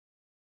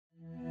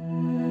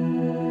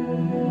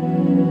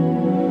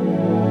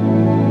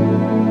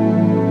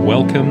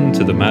Welcome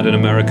to the Mad in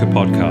America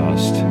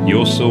podcast,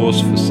 your source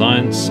for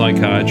science,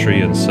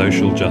 psychiatry, and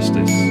social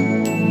justice.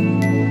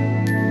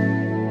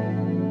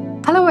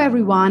 Hello,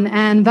 everyone,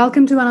 and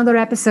welcome to another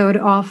episode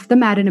of the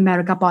Mad in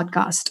America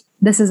podcast.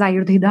 This is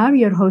Ayurthi Dar,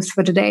 your host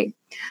for today.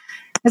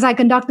 As I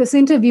conduct this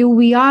interview,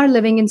 we are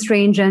living in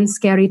strange and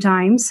scary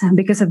times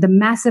because of the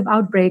massive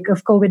outbreak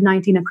of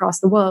COVID-19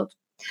 across the world.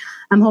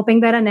 I'm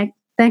hoping that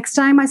next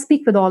time I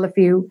speak with all of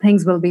you,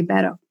 things will be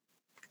better.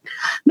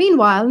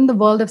 Meanwhile, in the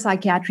world of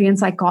psychiatry and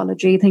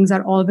psychology, things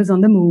are always on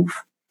the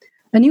move.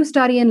 A new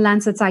study in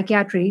Lancet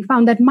Psychiatry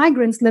found that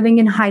migrants living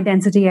in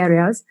high-density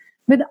areas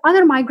with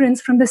other migrants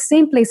from the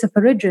same place of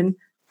origin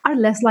are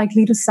less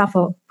likely to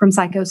suffer from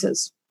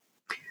psychosis.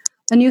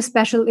 A new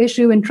special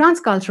issue in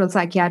transcultural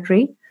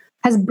psychiatry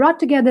has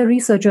brought together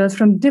researchers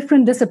from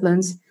different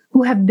disciplines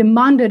who have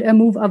demanded a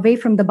move away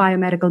from the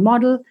biomedical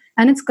model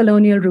and its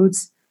colonial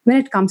roots when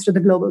it comes to the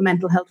global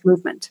mental health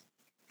movement.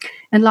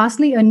 And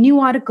lastly, a new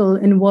article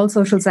in World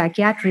Social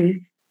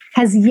Psychiatry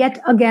has yet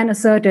again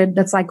asserted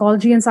that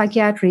psychology and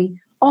psychiatry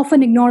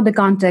often ignore the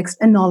context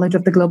and knowledge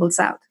of the global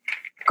South,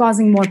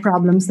 causing more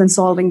problems than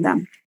solving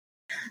them.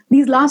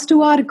 These last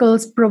two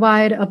articles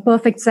provide a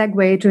perfect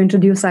segue to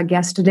introduce our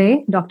guest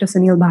today, Dr.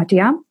 Sunil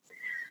Bhatia.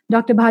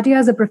 Dr. Bhatia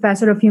is a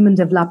professor of human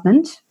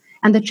development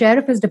and the chair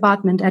of his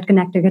department at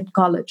Connecticut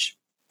College.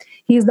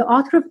 He is the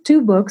author of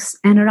 2 books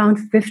and around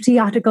 50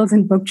 articles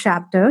in book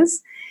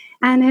chapters.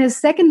 And his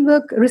second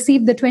book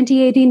received the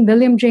 2018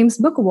 William James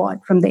Book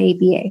Award from the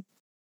APA.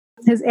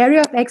 His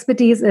area of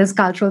expertise is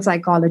cultural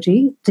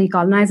psychology,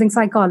 decolonizing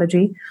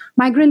psychology,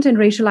 migrant and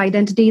racial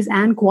identities,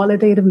 and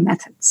qualitative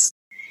methods.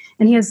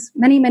 And he has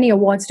many, many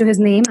awards to his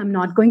name. I'm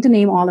not going to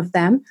name all of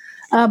them.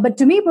 But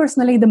to me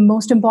personally, the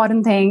most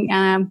important thing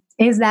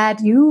is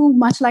that you,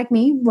 much like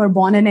me, were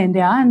born in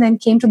India and then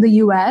came to the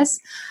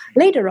US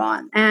later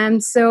on.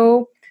 And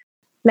so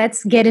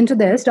let's get into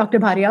this.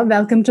 Dr. Bhatia,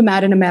 welcome to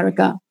Mad in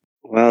America.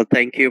 Well,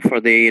 thank you for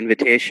the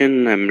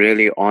invitation. I'm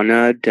really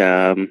honored.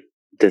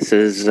 This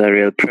is a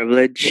real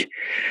privilege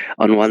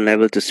on one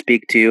level to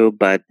speak to you,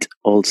 but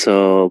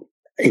also,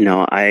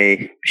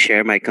 I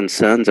share my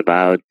concerns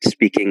about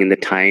speaking in the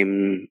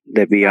time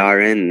that we are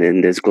in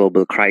this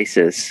global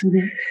crisis.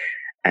 Mm-hmm.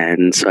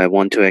 And so I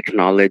want to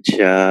acknowledge,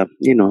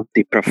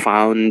 the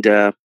profound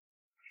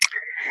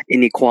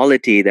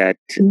inequality that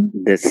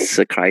this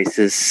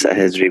crisis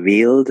has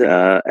revealed.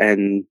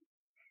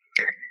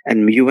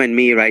 And you and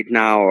me right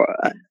now,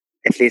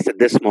 at least at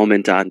this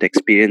moment, aren't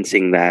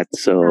experiencing that.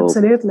 So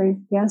absolutely,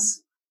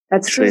 yes,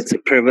 that's true. So it's a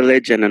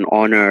privilege and an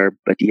honor,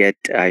 but yet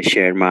I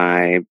share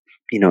my,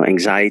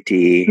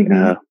 anxiety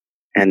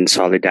and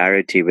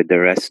solidarity with the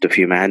rest of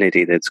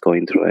humanity that's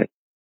going through it.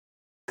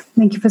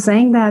 Thank you for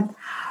saying that.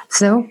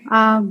 So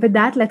with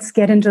that, let's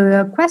get into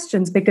the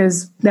questions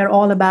because they're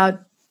all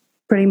about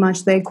pretty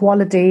much the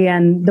equality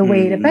and the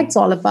way it affects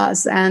all of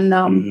us and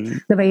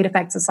the way it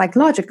affects us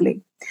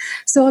psychologically.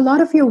 So a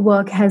lot of your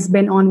work has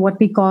been on what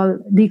we call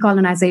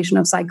decolonization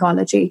of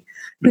psychology.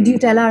 Could you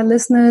tell our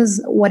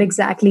listeners what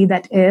exactly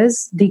that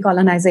is,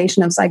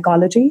 decolonization of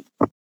psychology?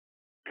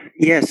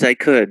 Yes, I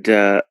could.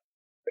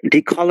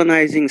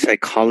 Decolonizing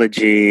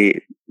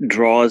psychology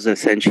draws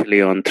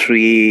essentially on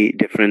 3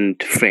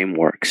 different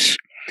frameworks.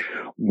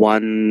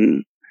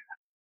 One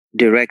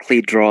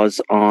directly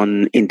draws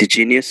on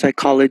indigenous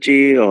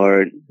psychology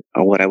or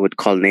what I would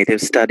call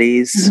native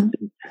studies,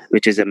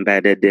 which is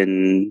embedded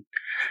in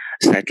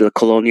settler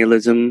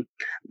colonialism.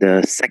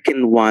 The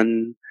second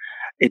one,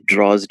 it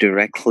draws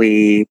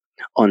directly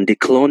on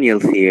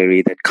decolonial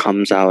theory that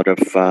comes out of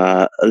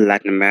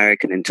Latin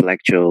American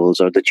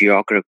intellectuals or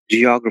the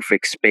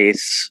geographic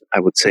space, I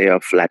would say,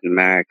 of Latin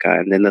America.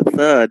 And then the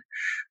third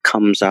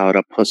comes out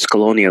of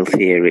postcolonial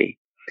theory,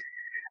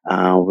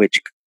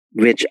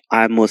 which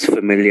I'm most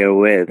familiar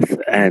with,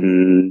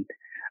 and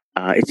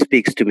it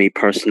speaks to me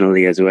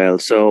personally as well.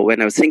 So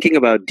when I was thinking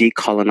about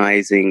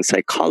decolonizing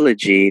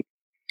psychology,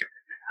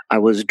 I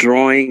was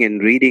drawing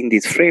and reading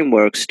these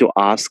frameworks to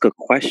ask a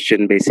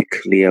question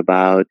basically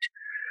about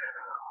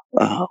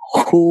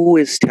who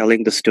is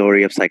telling the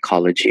story of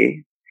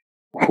psychology,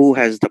 who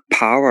has the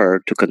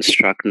power to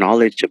construct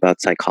knowledge about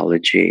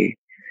psychology,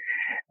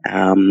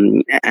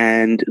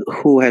 and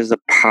who has the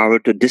power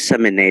to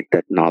disseminate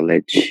that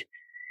knowledge,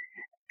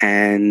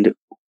 and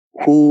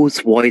whose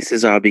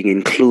voices are being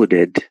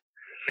included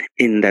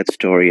in that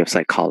story of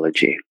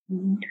psychology.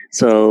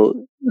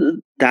 So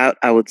that,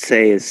 I would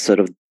say, is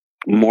sort of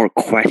more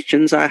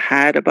questions I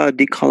had about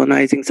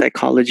decolonizing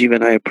psychology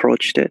when I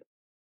approached it.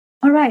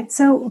 All right.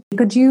 So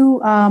could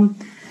you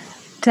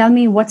tell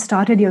me what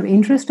started your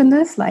interest in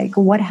this? Like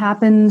what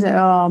happened?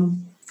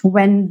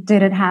 When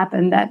did it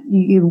happen that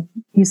you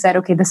said,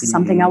 okay, this is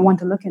something I want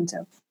to look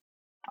into?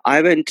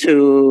 I went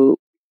to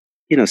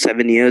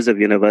 7 years of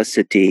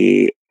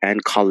university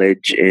and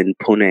college in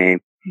Pune.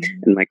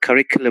 And my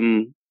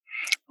curriculum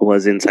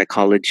was in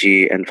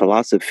psychology and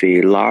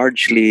philosophy.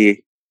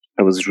 Largely,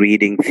 I was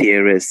reading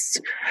theorists,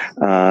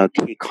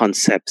 key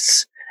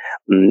concepts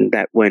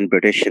that were in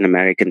British and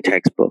American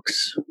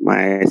textbooks.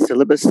 My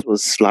syllabus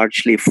was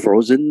largely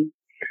frozen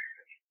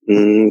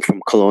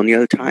from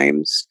colonial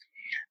times.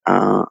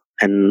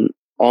 And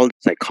all the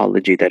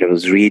psychology that I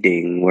was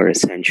reading were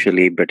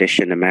essentially British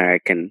and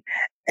American.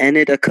 And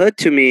it occurred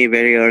to me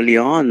very early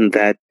on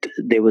that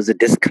there was a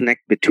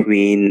disconnect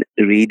between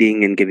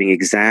reading and giving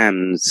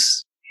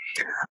exams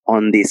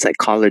on the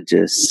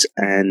psychologists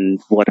and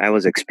what I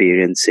was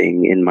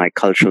experiencing in my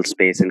cultural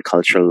space and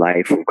cultural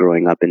life of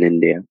growing up in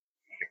India.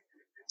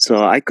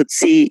 So I could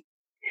see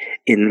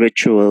in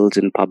rituals,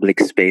 in public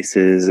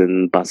spaces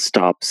and bus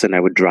stops, and I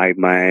would drive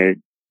my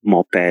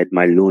moped,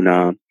 my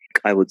Luna,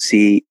 I would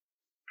see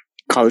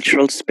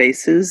cultural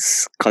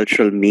spaces,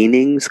 cultural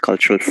meanings,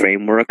 cultural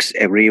frameworks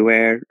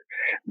everywhere.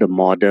 The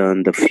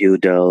modern, the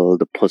feudal,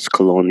 the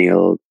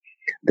post-colonial,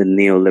 the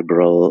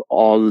neoliberal,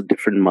 all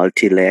different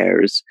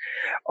multi-layers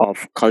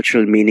of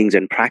cultural meanings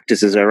and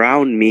practices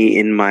around me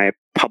in my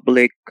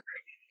public,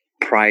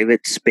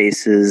 private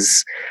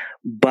spaces.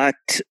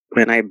 But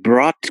when I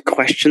brought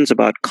questions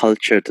about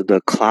culture to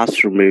the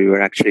classroom, we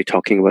were actually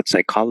talking about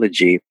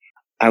psychology,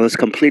 I was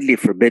completely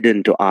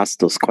forbidden to ask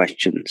those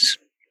questions.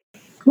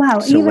 Wow,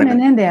 so even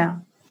in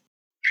India?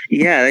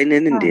 Yeah, in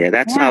India.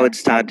 That's how it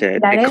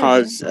started.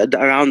 Because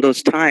around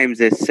those times,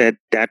 they said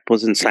that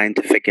wasn't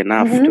scientific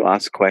enough to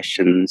ask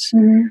questions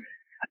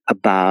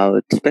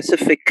about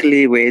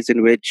specifically ways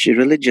in which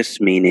religious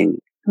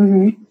meaning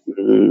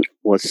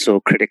was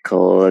so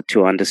critical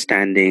to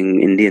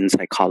understanding Indian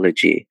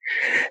psychology.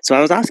 So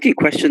I was asking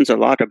questions a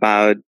lot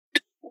about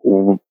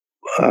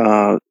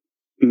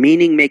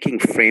meaning-making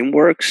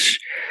frameworks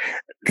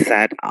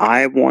that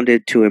I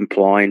wanted to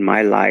employ in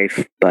my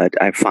life, but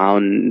I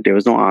found there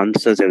was no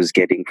answers I was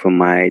getting from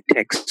my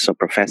texts or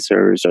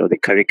professors or the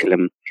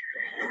curriculum,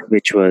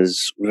 which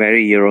was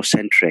very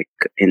Eurocentric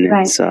in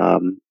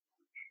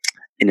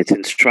its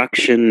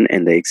instruction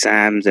and the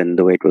exams and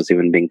the way it was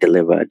even being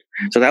delivered.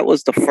 So that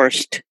was the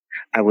first,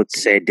 I would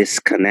say,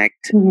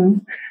 disconnect,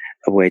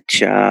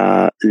 which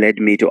led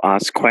me to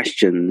ask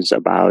questions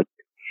about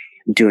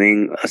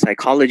doing a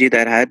psychology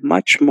that had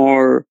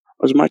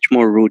was much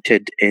more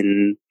rooted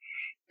in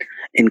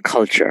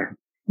culture,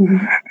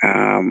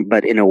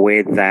 but in a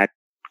way that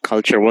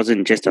culture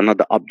wasn't just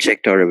another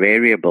object or a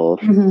variable,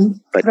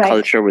 but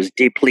culture was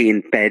deeply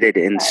embedded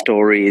in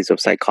stories of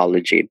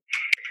psychology.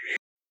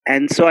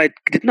 And so I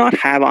did not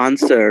have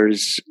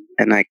answers,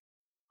 and I,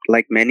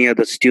 like many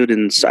other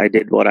students, I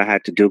did what I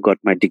had to do, got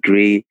my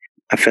degree.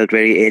 I felt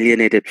very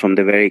alienated from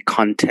the very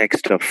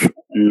context of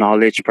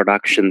knowledge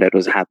production that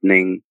was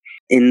happening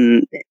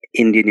in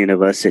Indian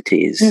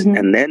universities.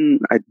 And then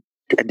I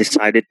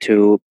decided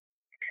to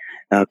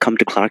come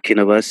to Clark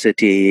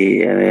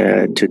University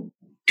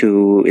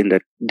to in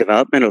the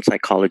developmental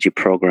psychology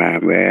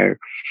program, where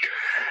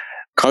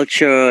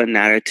culture,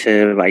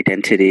 narrative,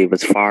 identity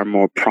was far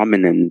more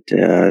prominent.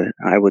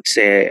 I would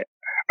say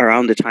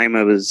around the time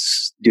I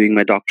was doing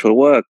my doctoral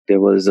work,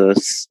 there was a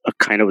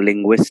kind of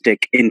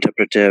linguistic,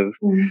 interpretive,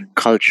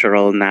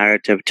 cultural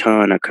narrative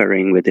turn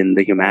occurring within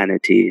the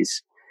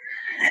humanities,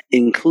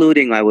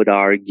 including, I would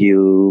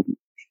argue,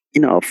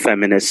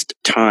 feminist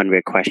turn,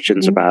 where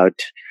questions about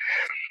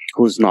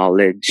whose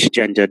knowledge,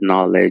 gendered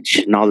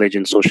knowledge, knowledge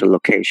in social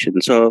location.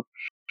 So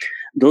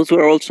those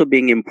were also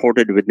being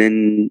imported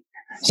within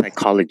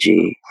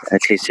psychology,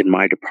 at least in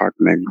my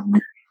department.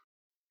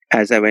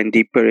 As I went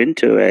deeper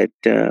into it,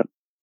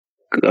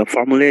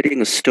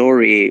 formulating a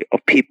story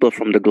of people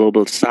from the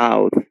global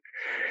south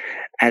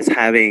as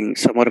having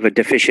somewhat of a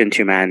deficient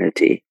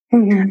humanity,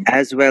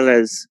 as well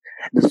as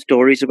the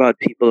stories about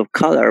people of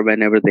color,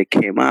 whenever they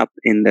came up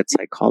in that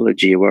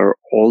psychology, were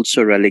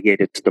also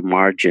relegated to the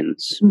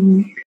margins.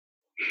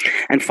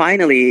 And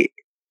finally,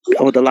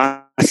 over the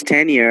last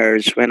 10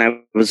 years, when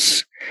I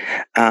was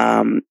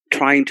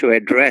trying to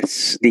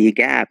address the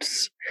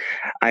gaps,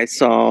 I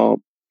saw,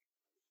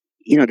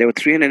 there were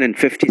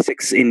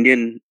 356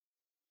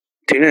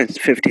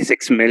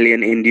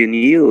 million Indian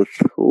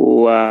youth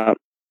who are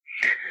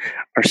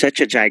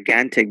such a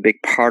gigantic,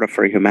 big part of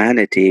our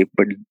humanity,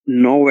 but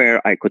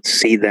nowhere I could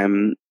see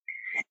them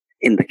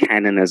in the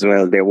canon as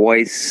well. Their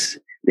voice,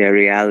 their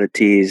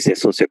realities, their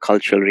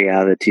sociocultural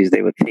realities,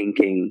 they were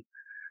thinking,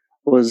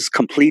 was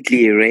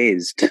completely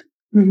erased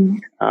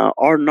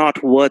or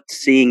not worth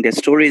seeing. Their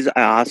stories,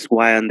 I asked,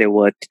 why aren't they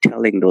worth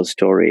telling those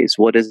stories?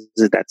 What is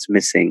it that's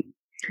missing?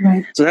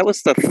 Right. So that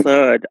was the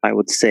third, I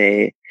would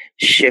say,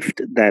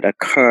 shift that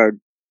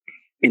occurred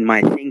in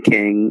my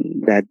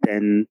thinking that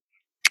then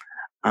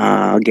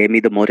gave me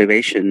the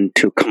motivation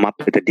to come up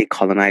with a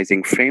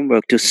decolonizing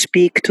framework to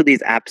speak to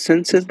these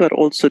absences, but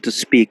also to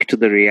speak to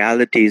the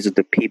realities of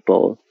the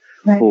people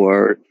who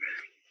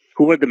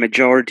were the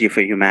majority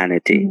for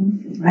humanity,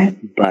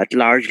 but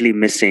largely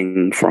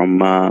missing from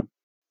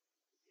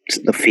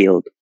the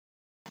field.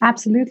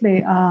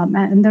 Absolutely,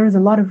 and there is a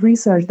lot of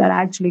research that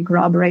actually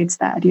corroborates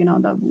that.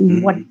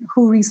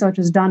 Who research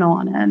is done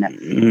on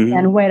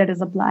and where it is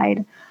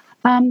applied.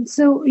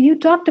 So you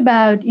talked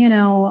about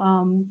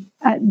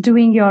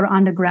doing your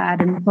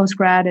undergrad and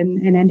postgrad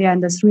in India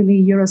in this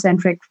really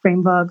Eurocentric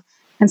framework,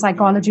 and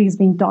psychology is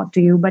being taught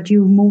to you, but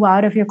you move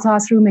out of your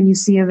classroom and you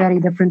see a very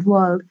different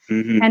world.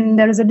 And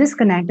there is a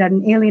disconnect,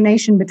 an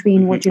alienation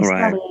between what you're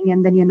studying,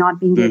 and then you're not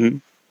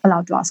being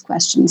allowed to ask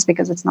questions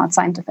because it's not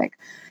scientific.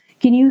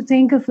 Can you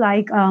think of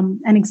like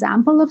an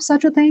example of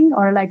such a thing,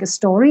 or like a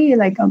story?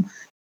 Like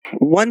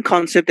one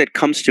concept that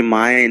comes to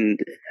mind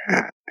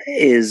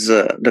is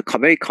the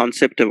very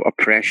concept of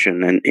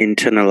oppression and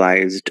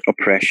internalized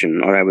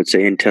oppression, or I would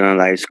say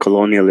internalized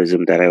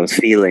colonialism that I was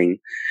feeling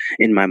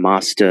in my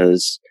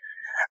master's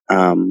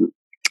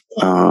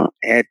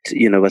at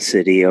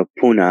University of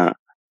Pune.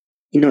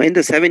 In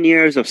the 7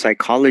 years of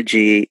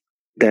psychology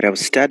that I was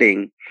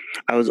studying,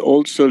 I was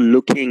also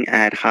looking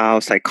at how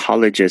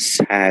psychologists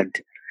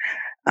had,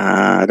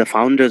 the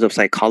founders of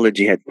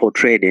psychology had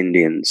portrayed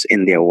Indians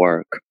in their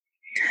work.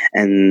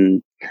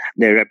 And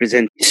they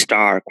represent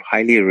stark,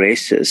 highly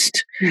racist.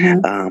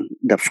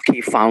 The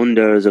key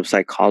founders of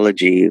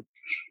psychology,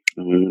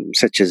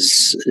 such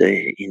as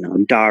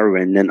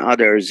Darwin and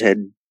others,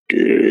 had,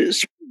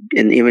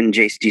 and even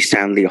J.G.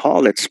 Stanley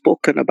Hall had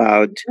spoken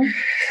about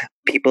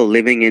people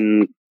living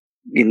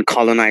in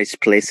colonized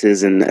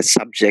places and as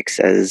subjects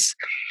as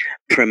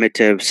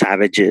primitive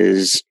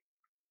savages.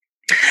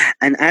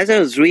 And as I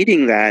was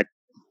reading that,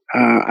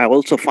 I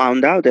also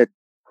found out that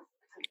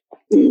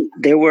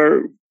there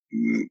were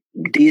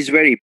these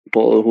very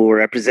people who were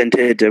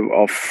representative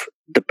of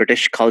the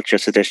British culture,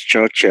 such as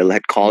Churchill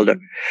had called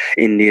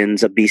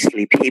Indians a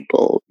beastly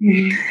people.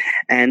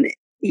 And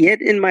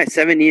yet in my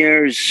 7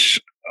 years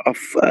of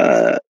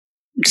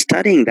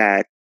studying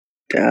that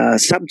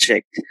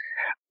subject,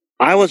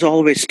 I was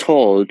always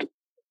told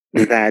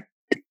that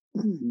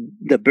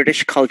the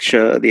British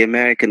culture, the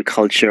American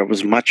culture,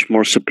 was much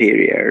more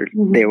superior.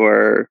 They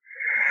were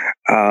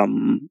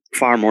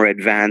far more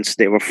advanced.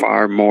 They were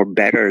far more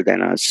better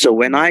than us. So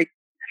when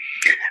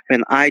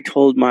I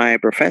told my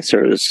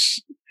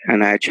professors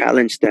and I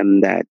challenged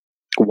them that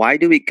why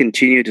do we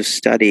continue to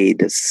study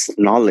this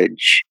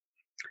knowledge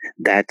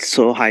that's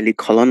so highly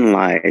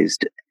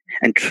colonialized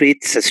and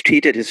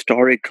treated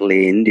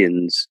historically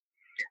Indians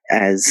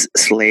as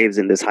slaves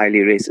in this highly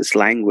racist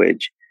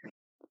language,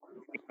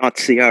 not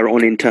see our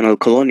own internal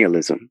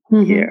colonialism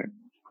here.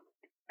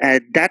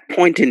 At that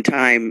point in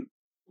time,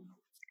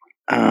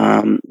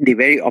 the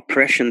very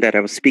oppression that I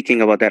was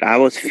speaking about, that I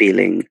was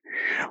feeling,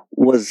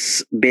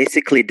 was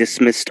basically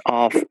dismissed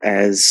off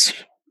as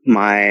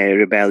my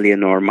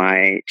rebellion or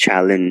my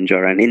challenge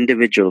or an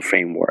individual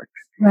framework.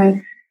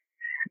 Right.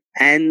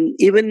 And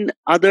even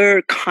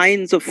other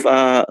kinds of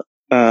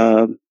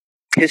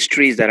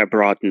histories that are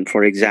brought in,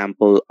 for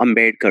example,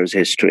 Ambedkar's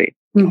history,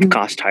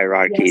 caste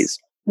hierarchies.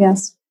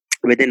 Yes.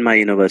 Within my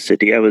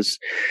university, I was,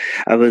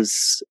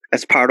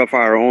 as part of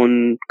our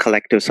own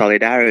collective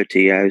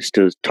solidarity, I used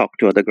to talk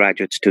to other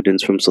graduate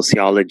students from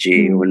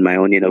sociology in my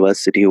own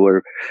university who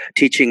were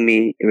teaching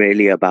me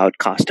really about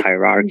caste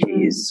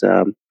hierarchies.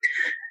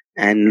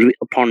 And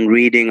upon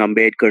reading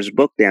Ambedkar's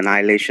book, The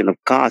Annihilation of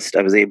Caste,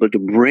 I was able to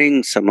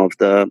bring some of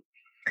the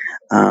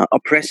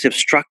oppressive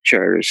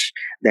structures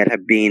that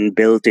have been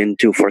built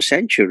into for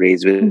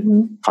centuries with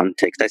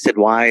context. I said,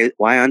 why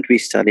aren't we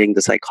studying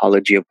the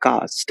psychology of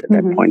caste at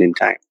that point in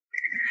time?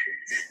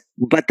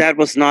 But that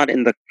was not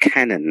in the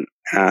canon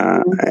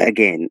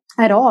again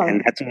at all.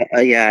 And that's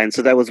and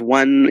so that was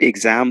one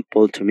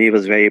example. To me, it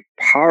was very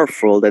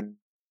powerful, that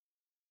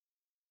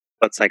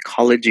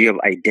psychology of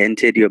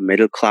identity of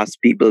middle class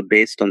people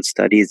based on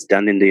studies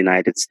done in the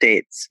United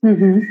States.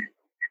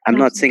 I'm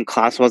not saying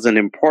class wasn't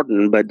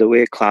important, but the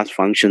way class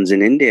functions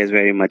in India is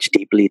very much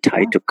deeply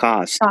tied to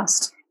caste.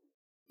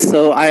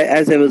 So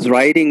as I was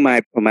writing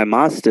for my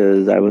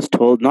master's, I was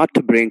told not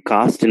to bring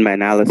caste in my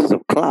analysis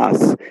of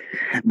class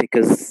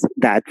because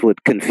that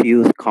would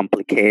confuse,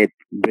 complicate,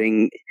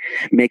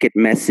 make it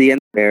messy. And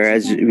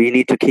whereas we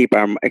need to keep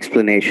our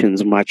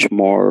explanations much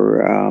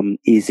more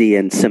easy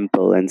and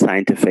simple and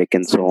scientific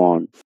and so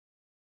on.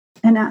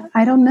 And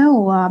I don't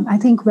know, I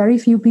think very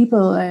few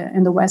people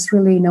in the West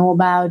really know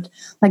about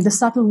like the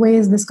subtle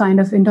ways this kind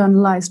of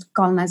internalized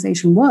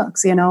colonization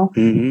works,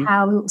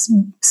 how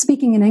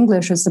speaking in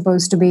English is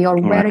supposed to be, or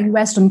wearing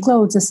Western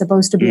clothes is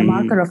supposed to be a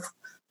marker of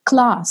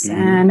class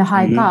and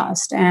high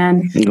caste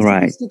and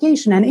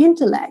sophistication and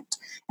intellect.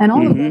 And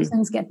all of those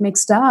things get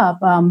mixed up.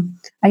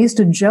 I used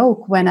to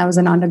joke when I was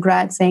an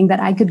undergrad saying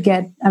that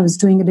I was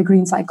doing a degree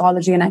in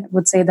psychology, and I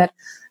would say that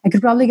I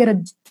could probably get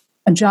a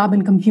job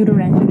in computer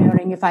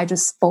engineering if I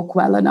just spoke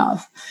well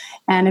enough.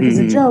 And it was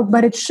a joke,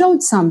 but it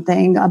showed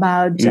something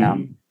about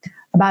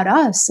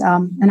us.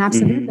 And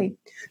absolutely.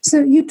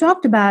 So you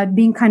talked about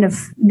being kind of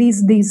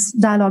these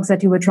dialogues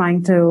that you were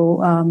trying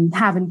to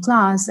have in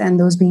class and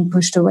those being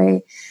pushed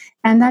away.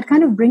 And that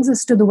kind of brings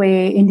us to the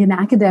way Indian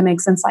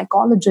academics and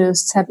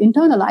psychologists have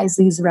internalized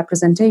these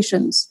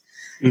representations,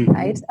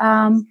 right?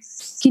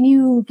 Can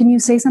you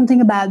say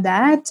something about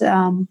that?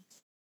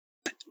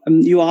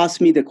 You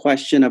asked me the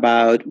question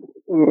about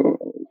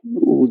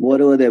what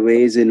are the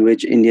ways in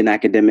which Indian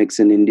academics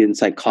and Indian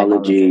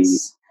psychology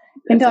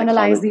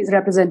internalize these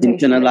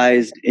representations.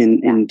 Internalized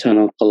in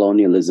internal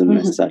colonialism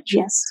as such.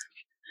 Yes.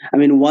 I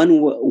mean,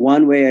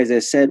 one way, as I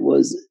said,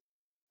 was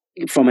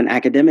from an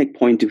academic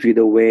point of view,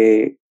 the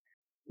way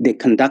they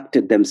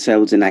conducted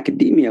themselves in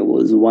academia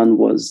was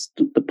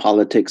the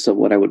politics of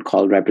what I would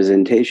call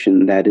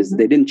representation. That is,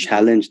 they didn't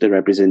challenge the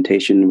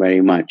representation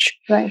very much.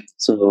 Right.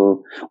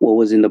 So what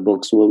was in the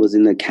books, what was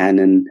in the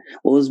canon,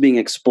 what was being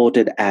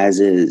exported as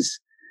is,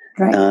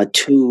 right.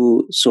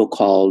 To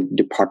so-called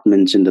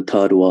departments in the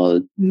third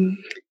world. Mm.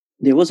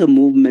 There was a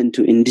movement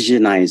to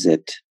indigenize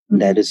it. Mm-hmm.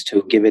 That is,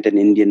 to give it an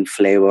Indian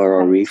flavor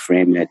or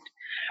reframe it.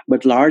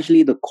 But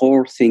largely the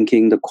core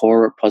thinking, the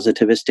core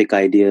positivistic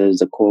ideas,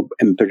 the core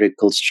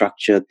empirical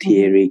structure,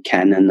 theory,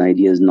 canon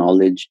ideas,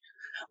 knowledge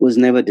was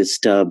never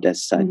disturbed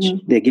as such.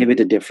 Mm-hmm. They gave it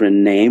a different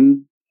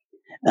name,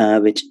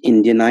 which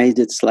Indianized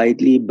it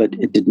slightly, but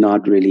it did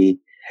not really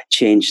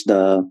change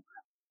the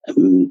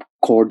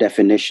core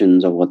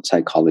definitions of what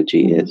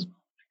psychology is.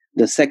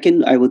 The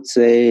second, I would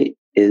say,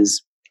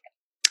 is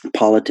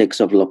politics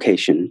of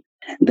location.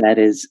 That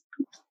is,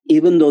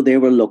 even though they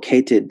were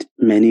located,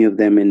 many of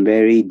them, in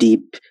very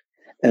deep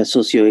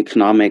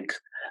socioeconomic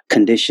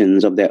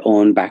conditions of their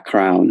own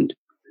background,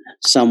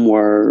 some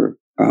were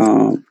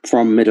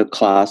from middle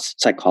class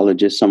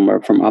psychologists, some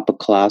were from upper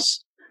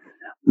class,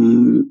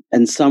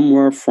 and some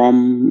were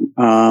from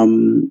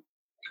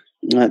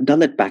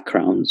Dalit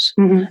backgrounds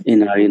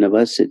in our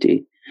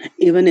university.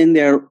 Even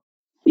their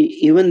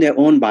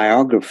own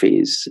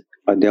biographies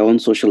or their own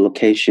social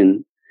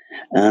location,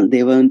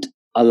 they weren't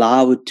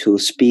allowed to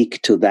speak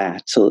to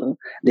that. So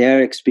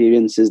their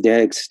experiences,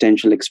 their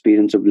existential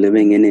experience of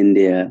living in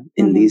India,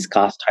 in these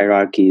caste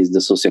hierarchies, the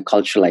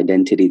sociocultural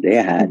identity they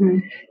had,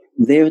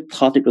 they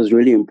thought it was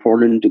really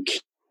important to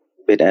keep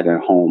it at their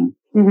home.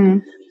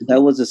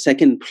 That was the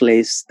second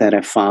place that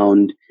I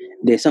found.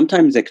 They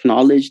sometimes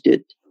acknowledged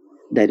it,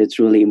 that it's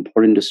really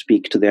important to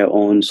speak to their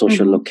own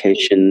social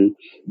location,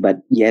 but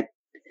yet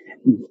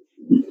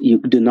you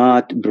do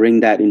not bring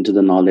that into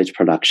the knowledge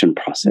production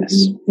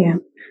process. Yeah.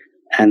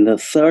 And the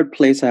third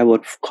place, I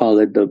would call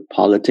it the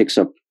politics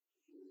of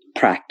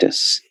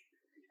practice.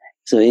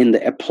 So in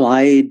the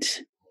applied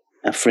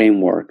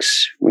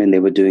frameworks, when they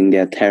were doing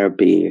their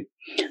therapy,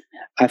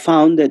 I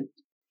found that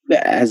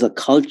as a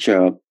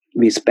culture,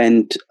 we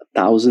spent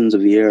thousands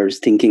of years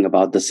thinking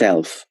about the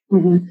self,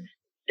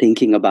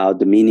 thinking about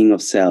the meaning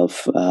of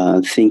self,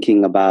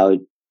 thinking about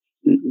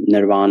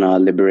nirvana,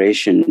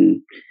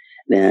 liberation,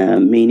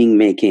 meaning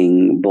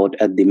making, both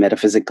at the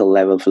metaphysical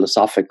level,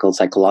 philosophical,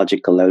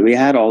 psychological level. We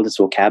had all this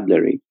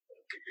vocabulary,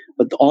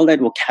 but all that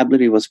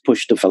vocabulary was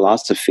pushed to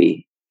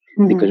philosophy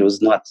because it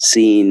was not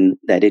seen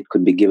that it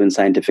could be given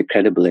scientific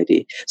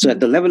credibility. So at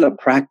the level of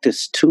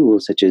practice too,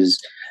 such as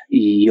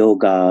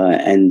yoga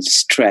and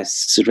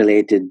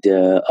stress-related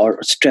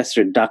or stress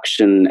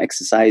reduction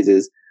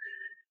exercises,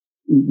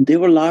 they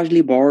were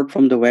largely borrowed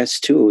from the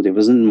West too. There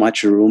wasn't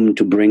much room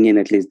to bring in,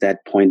 at least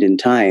that point in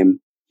time,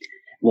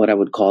 what I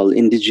would call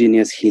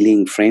indigenous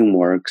healing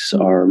frameworks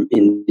or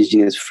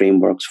indigenous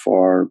frameworks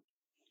for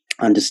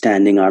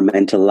understanding our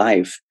mental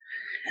life,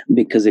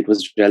 because it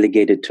was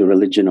relegated to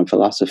religion or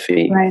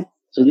philosophy. Right.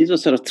 So these were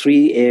sort of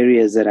three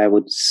areas that I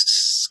would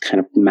kind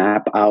of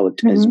map out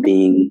as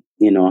being,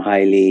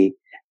 highly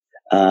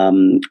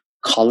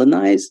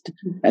colonized,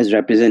 as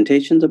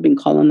representations of being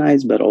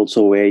colonized, but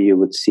also where you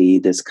would see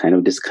this kind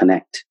of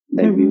disconnect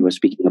that we were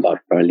speaking about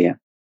earlier.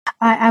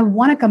 I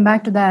want to come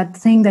back to that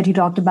thing that you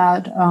talked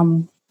about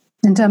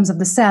in terms of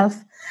the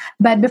self.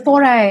 But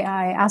before I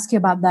ask you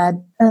about that,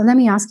 let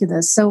me ask you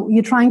this. So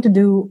you're trying to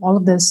do all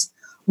of this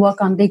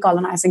work on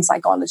decolonizing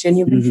psychology, and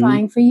you've been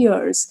trying for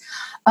years.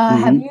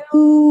 Have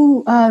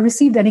you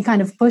received any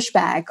kind of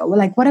pushback? Or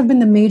what have been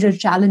the major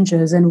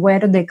challenges, and where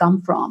did they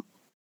come from?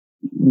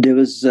 There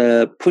was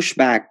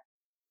pushback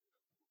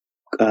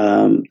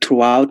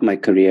throughout my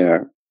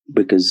career,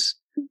 because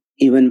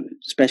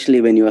especially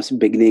when you are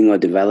beginning or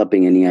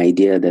developing any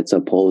idea that's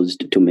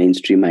opposed to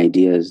mainstream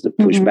ideas, the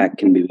pushback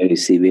can be very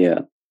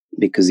severe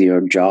because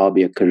your job,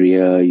 your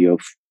career, your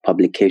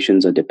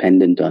publications are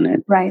dependent on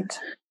it. Right.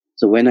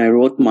 So when I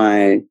wrote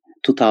my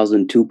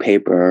 2002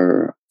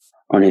 paper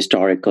on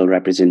historical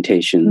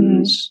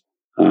representations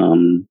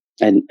and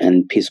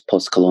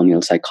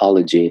post-colonial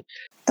psychology,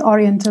 the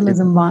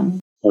Orientalism one.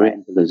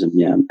 Orientalism,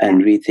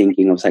 and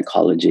rethinking of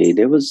psychology,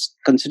 there was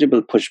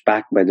considerable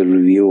pushback by the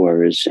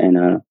reviewers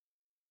and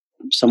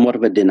somewhat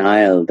of a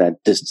denial that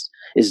this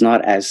is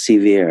not as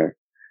severe.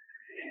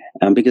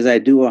 Because I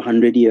do a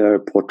 100-year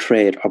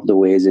portrait of the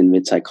ways in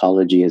which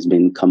psychology has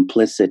been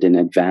complicit in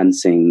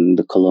advancing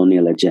the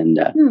colonial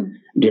agenda,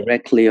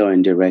 directly or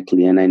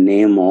indirectly. And I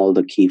name all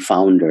the key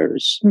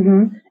founders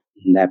in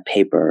that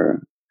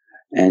paper.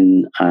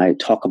 And I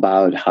talk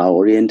about how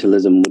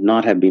Orientalism would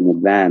not have been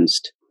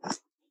advanced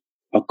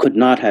or could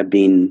not have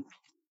been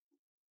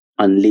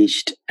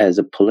unleashed as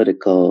a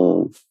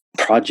political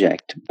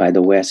project by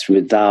the West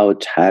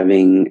without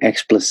having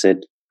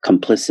explicit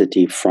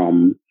complicity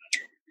from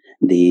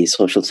the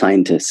social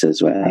scientists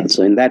as well.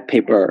 So in that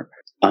paper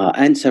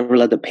and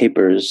several other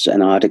papers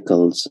and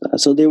articles,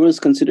 so there was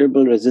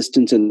considerable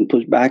resistance and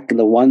pushback.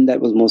 The one that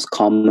was most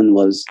common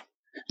was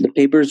the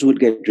papers would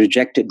get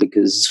rejected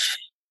because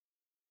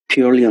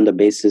purely on the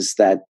basis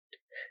that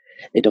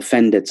it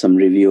offended some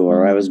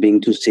reviewer, or I was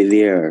being too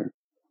severe,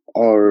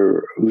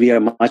 or we are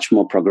much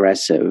more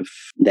progressive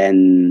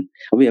than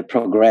we have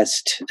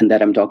progressed, and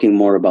that I'm talking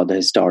more about the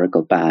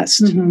historical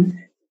past,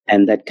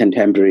 and that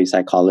contemporary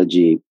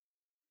psychology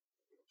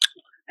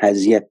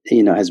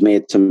has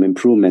made some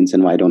improvements,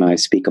 and why don't I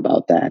speak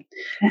about that?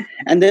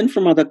 And then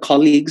from other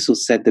colleagues who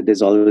said that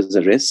there's always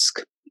a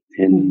risk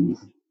in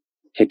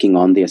taking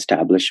on the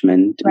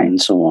establishment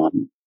and so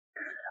on.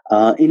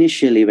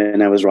 Initially,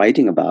 when I was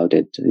writing about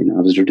it,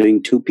 I was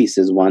doing two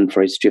pieces, one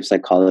for history of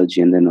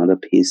psychology and then another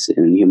piece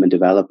in human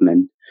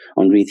development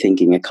on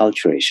rethinking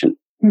acculturation.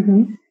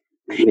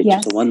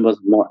 So one was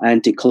more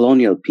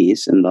anti-colonial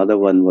piece, and the other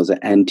one was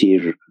an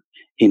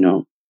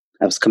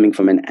I was coming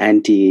from an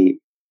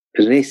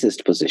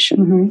anti-racist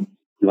position.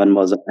 One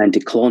was an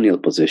anti-colonial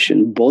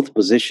position. Both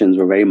positions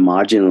were very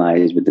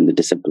marginalized within the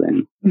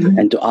discipline.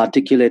 And to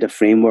articulate a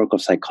framework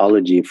of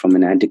psychology from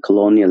an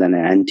anti-colonial and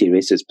an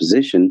anti-racist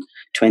position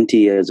 20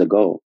 years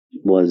ago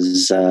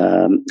was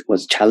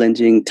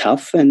challenging,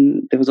 tough,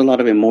 and there was a lot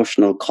of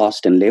emotional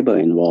cost and labor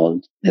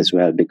involved as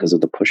well because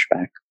of the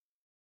pushback.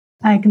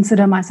 I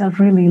consider myself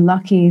really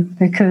lucky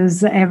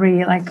because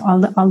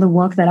all the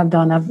work that I've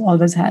done, I've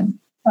always had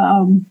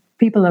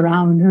people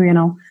around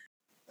who,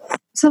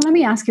 So let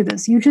me ask you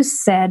this. You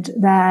just said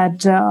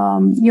that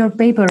your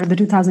paper, the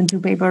 2002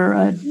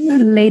 paper,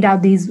 laid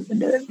out these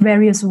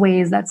various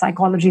ways that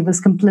psychology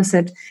was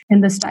complicit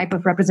in this type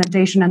of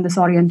representation and this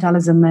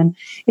Orientalism. And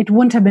it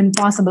wouldn't have been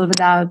possible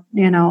without,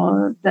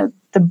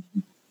 the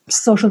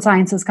social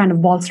sciences kind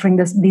of bolstering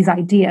these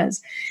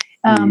ideas.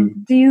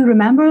 Do you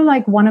remember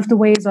one of the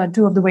ways or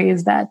two of the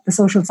ways that the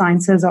social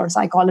sciences or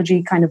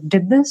psychology kind of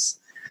did this,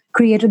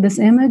 created this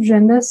image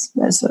in this?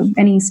 So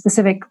any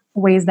specific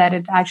ways that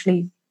it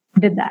actually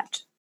did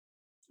that?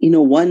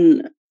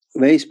 One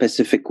very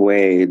specific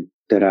way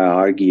that I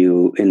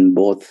argue in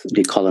both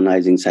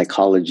Decolonizing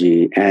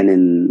Psychology and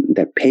in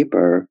that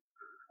paper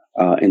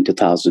in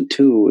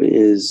 2002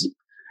 is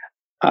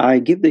I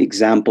give the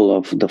example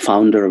of the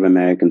founder of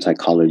American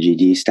psychology,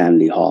 G.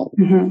 Stanley Hall.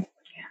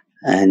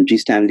 And G.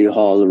 Stanley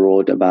Hall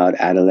wrote about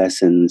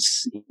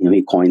adolescence.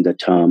 He coined the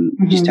term.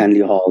 G.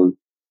 Stanley Hall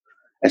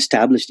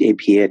established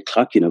APA at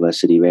Clark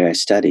University, where I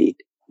studied.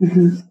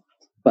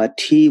 But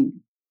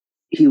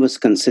he was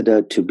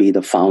considered to be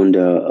the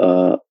founder,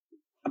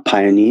 a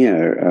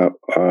pioneer,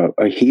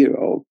 a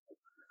hero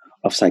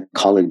of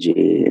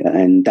psychology.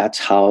 And that's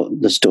how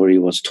the story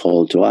was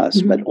told to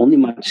us. But only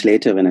much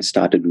later, when I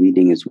started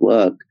reading his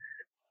work,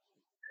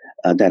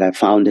 that I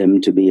found him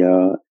to be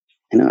an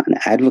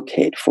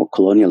advocate for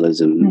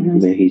colonialism,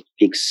 where he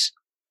speaks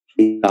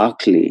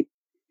darkly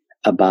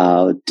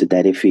about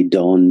that if we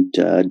don't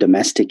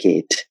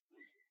domesticate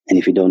and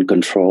if we don't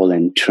control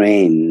and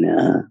train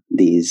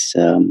these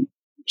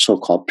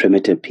so-called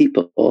primitive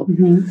people,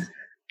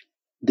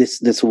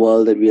 this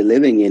world that we're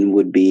living in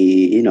would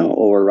be,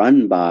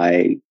 overrun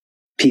by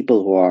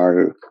people who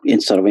are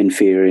sort of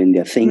inferior in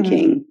their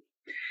thinking,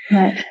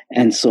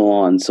 and so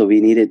on. So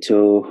we needed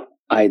to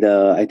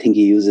either, I think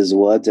he uses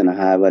words, and I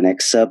have an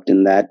excerpt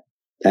in that,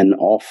 and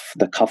off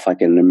the cuff I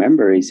can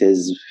remember, he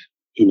says,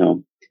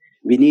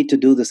 we need to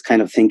do this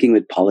kind of thinking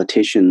with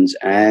politicians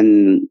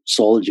and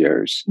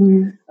soldiers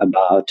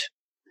about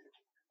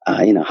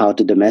how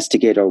to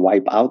domesticate or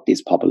wipe out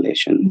these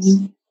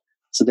populations.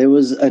 So there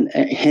was a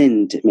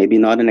hint, maybe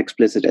not an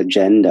explicit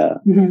agenda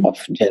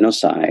of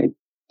genocide,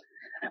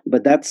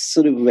 but that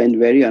sort of went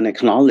very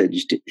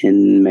unacknowledged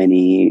in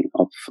many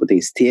of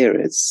these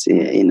theorists,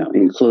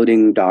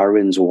 including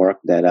Darwin's work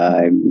that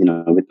I,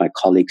 with my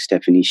colleague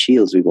Stephanie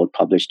Shields, we both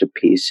published a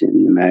piece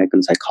in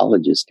American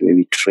Psychologist where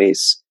we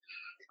trace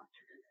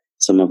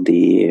some of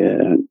the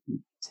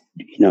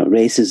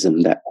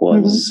racism that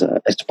was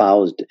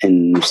espoused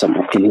in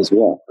his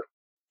work.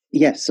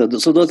 Yes, so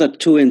those are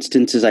two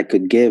instances I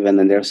could give, and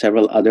then there are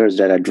several others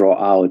that I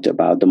draw out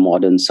about the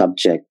modern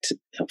subject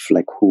of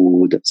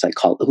who the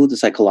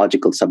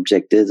psychological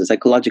subject is. The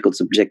psychological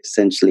subject,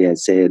 essentially, I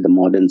say the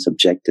modern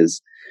subject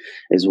is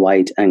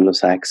white,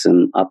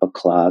 Anglo-Saxon, upper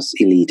class,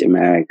 elite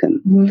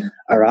American.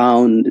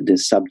 Around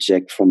this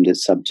subject, from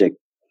this subject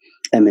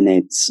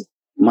emanates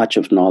much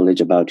of knowledge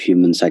about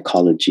human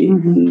psychology,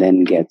 and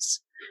then gets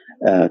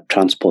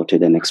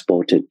transported and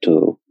exported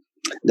to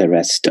the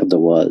rest of the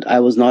world.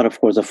 I was not,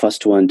 of course, the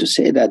first one to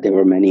say that. There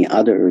were many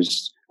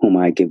others whom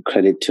I give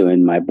credit to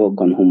in my book,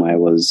 on whom I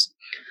was,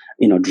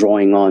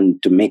 drawing on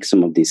to make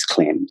some of these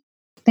claims.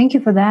 Thank you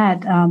for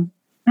that.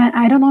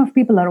 I don't know if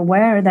people are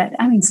aware that,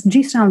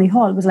 G. Stanley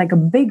Hall was like a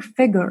big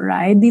figure,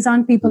 right? These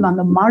aren't people on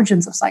the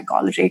margins of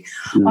psychology.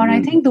 Or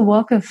I think the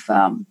work of,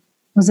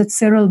 was it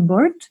Cyril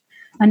Burt?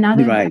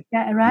 Another,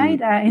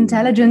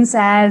 intelligence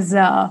as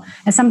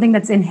something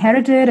that's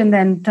inherited, and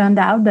then turned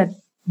out that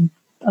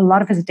a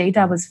lot of his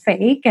data was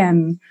fake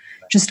and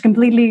just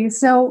completely.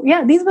 So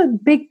yeah, these were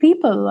big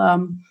people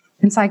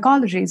in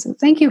psychology. So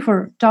thank you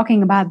for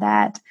talking about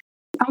that.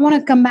 I want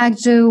to come back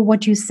to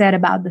what you said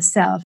about the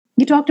self.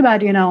 you talked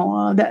about,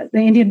 the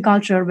Indian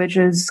culture, which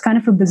is kind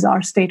of a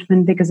bizarre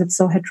statement because it's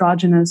so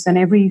heterogeneous, and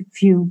every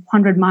few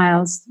 100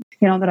 miles,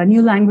 there are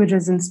new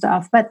languages and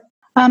stuff. But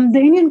the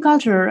Indian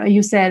culture,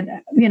 you said,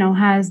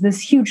 has this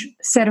huge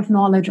set of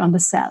knowledge on the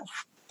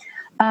self.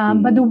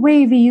 But the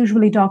way we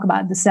usually talk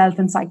about the self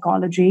in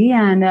psychology,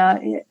 and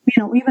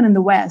even in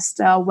the West,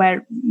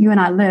 where you and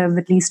I live,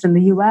 at least in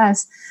the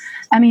US,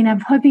 I mean,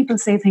 I've heard people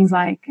say things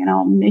like,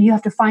 you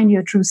have to find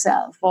your true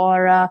self,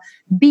 or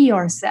be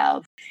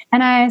yourself.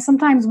 And I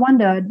sometimes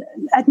wondered,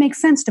 it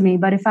makes sense to me,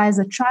 but if I, as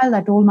a child,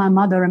 I told my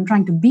mother I'm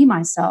trying to be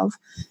myself,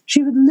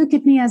 she would look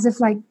at me as if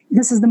like,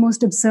 this is the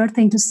most absurd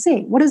thing to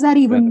say. What does that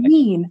even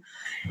mean?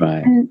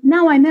 Right. And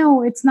now I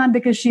know it's not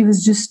because she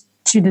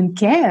didn't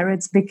care.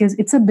 It's because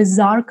it's a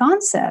bizarre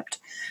concept.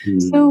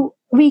 So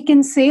we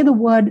can say the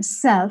word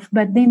self,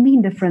 but they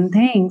mean different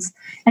things.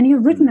 And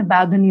you've written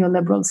about the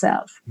neoliberal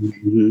self.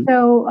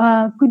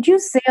 So could you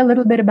say a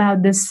little bit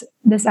about this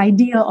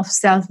idea of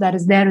self that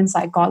is there in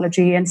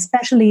psychology, and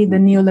especially the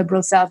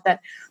neoliberal self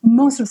that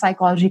most of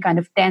psychology kind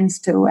of tends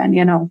to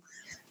and,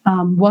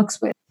 works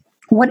with?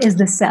 What is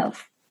the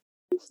self?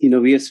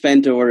 We have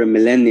spent over a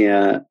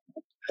millennia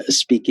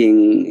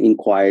speaking,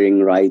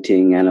 inquiring,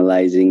 writing,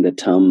 analyzing the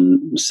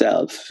term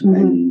self.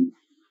 And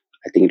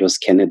I think it was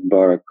Kenneth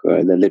Burke,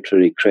 the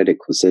literary critic,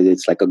 who said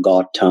it's like a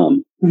God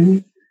term.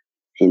 And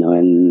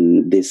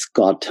this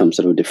God term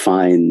sort of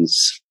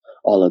defines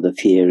all of the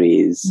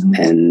theories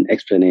and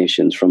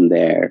explanations from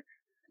there,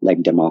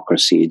 like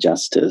democracy,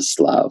 justice,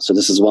 love. So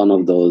this is one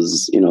of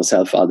those,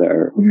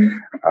 self-other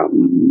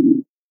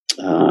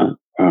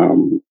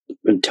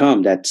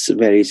term that's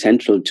very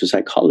central to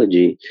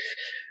psychology.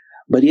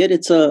 But yet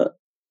it's to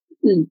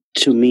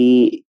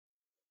me,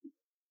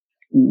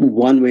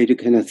 one way to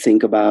kind of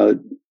think about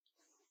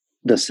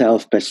the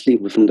self, especially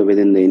from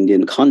within the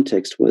Indian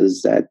context,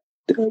 was that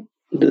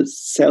the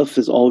self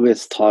is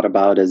always thought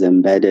about as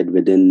embedded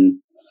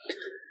within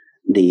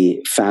the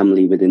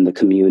family, within the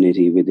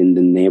community, within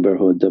the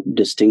neighborhood. The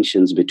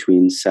distinctions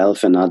between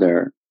self and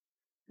other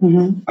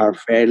are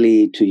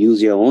fairly, to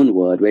use your own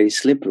word, very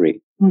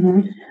slippery.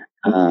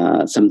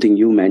 Something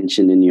you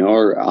mentioned in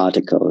your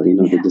article,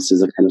 that this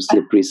is a kind of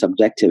slippery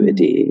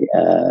subjectivity.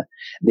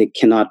 They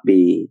cannot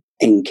be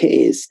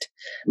encased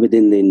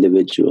within the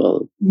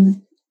individual.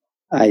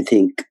 I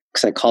think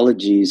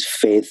psychology's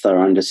faith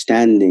or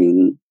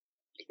understanding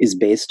is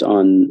based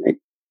on,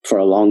 for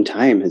a long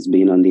time, has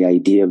been on the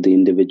idea of the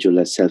individual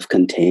as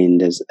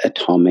self-contained, as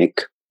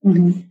atomic,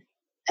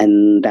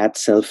 and that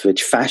self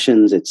which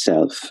fashions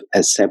itself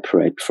as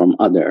separate from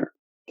other.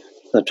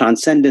 The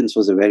transcendence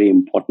was a very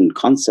important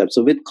concept.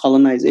 So with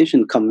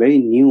colonization come very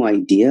new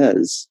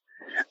ideas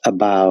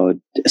about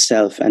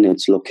self and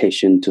its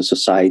location to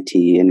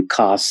society and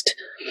caste,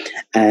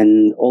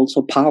 and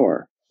also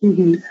power.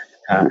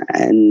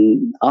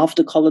 And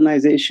after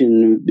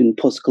colonization, in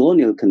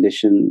post-colonial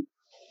condition,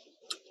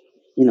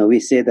 we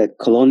say that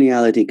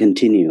coloniality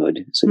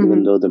continued. So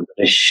even though the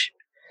British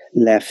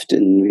left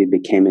and we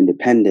became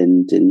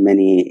independent, in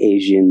many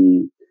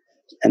Asian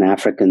and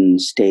African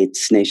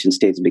states, nation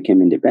states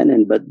became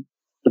independent, but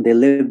they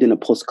lived in a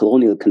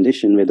post-colonial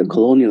condition where the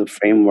colonial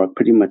framework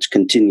pretty much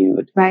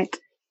continued. Right.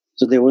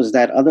 So there was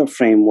that other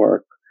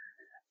framework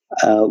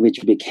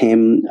which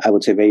became, I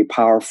would say, very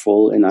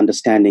powerful in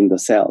understanding the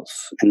self.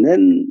 And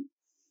then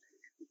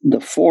the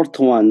fourth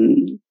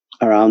one,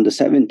 around the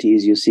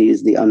 70s, you see,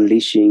 is the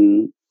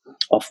unleashing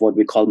of what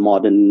we call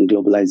modern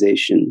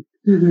globalization.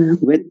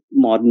 With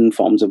modern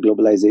forms of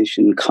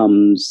globalization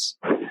comes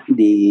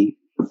the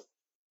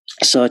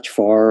search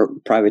for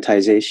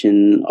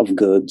privatization of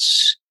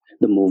goods,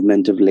 the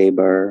movement of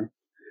labor,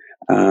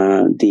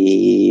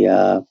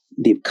 the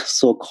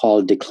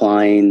so-called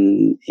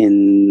decline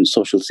in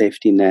social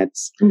safety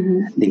nets,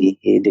 the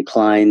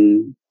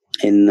decline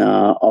in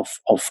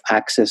of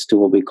access to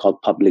what we call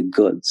public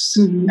goods.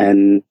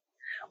 And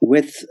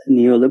with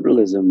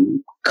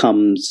neoliberalism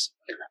comes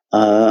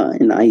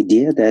an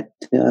idea that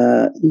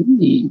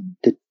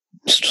the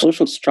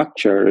social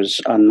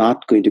structures are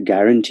not going to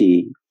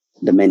guarantee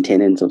the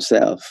maintenance of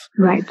self.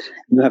 Right.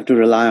 You have to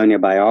rely on your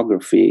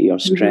biography, your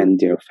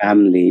strength, your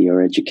family,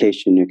 your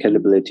education, your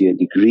credibility, your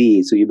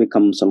degree. So you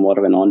become somewhat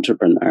of an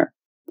entrepreneur.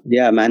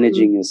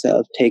 Managing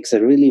yourself takes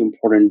a really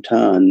important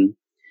turn.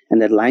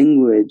 And that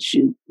language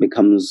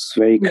becomes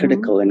very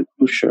critical and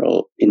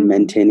crucial in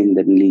maintaining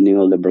the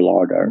neoliberal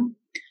order.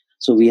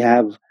 So we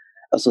have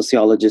a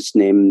sociologist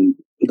named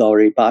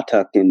Gauri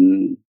Pathak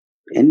in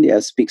India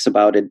speaks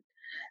about it,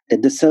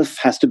 that the self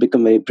has to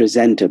become very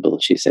presentable,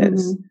 she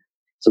says.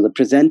 So the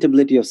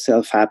presentability of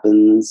self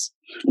happens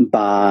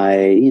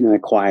by,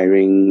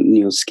 acquiring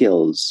new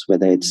skills,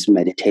 whether it's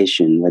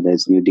meditation, whether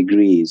it's new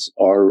degrees,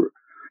 or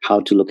how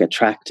to look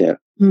attractive,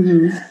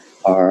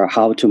 or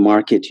how to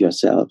market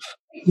yourself.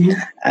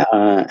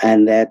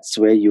 And that's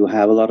where you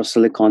have a lot of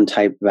Silicon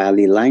type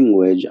Valley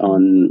language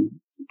on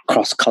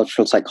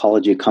cross-cultural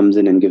psychology comes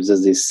in and gives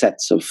us these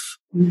sets of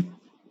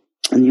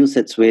new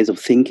sets ways of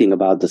thinking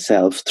about the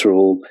self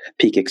through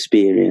peak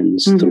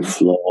experience, through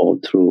flow,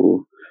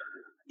 through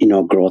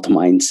growth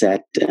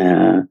mindset,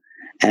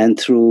 And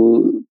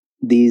through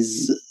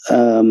these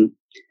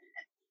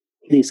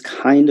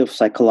kind of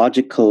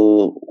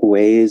psychological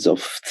ways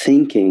of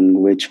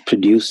thinking, which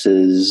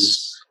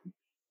produces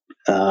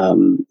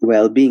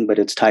well-being, but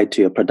it's tied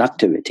to your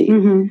productivity.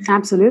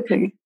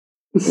 Absolutely.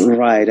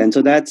 Right. And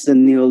so that's the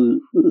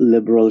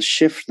neoliberal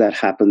shift that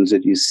happens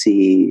that you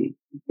see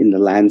in the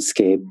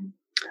landscape,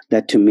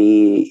 that to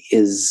me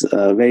is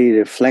very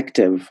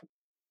reflective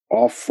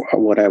of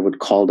what I would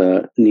call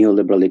the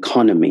neoliberal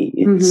economy.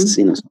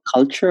 It's,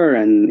 culture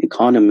and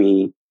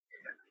economy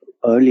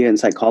earlier in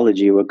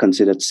psychology were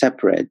considered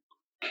separate.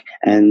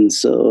 And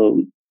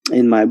so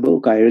in my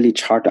book, I really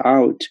chart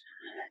out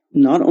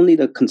not only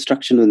the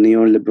construction of the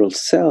neoliberal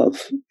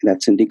self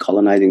that's in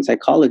Decolonizing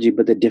Psychology,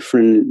 but the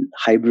different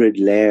hybrid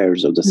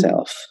layers of the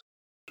self.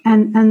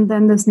 And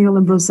then this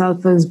neoliberal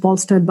self is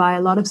bolstered by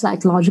a lot of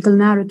psychological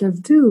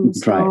narrative too.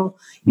 So,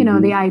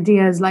 the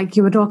ideas like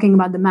you were talking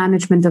about the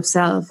management of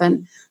self,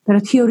 and there are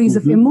theories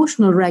of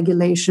emotional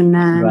regulation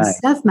and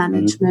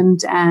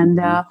self-management and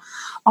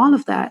all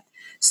of that.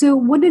 So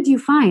what did you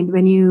find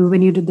when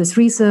you did this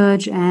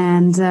research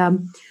and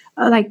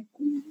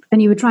when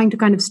you were trying to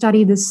kind of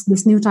study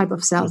this new type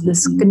of self,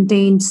 this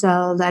contained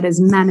self that is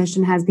managed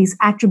and has these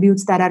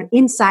attributes that are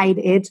inside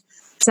it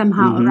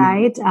somehow,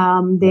 right?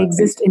 They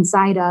exist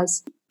inside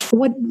us.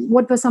 What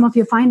were some of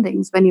your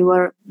findings when you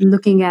were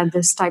looking at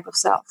this type of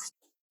self?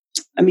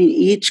 I mean,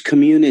 each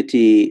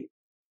community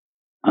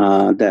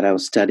that I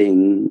was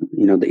studying,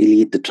 the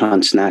elite, the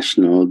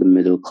transnational, the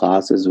middle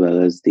class, as well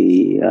as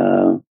the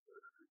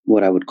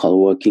what I would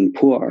call working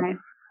poor. Right.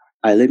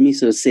 Let me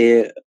sort of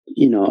say,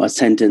 a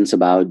sentence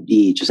about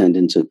each, a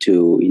sentence or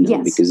two,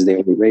 because they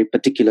have a very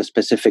particular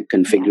specific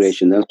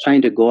configuration. They're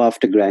trying to go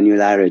after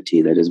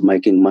granularity, that is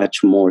making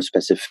much more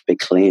specific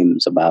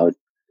claims about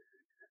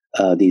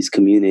these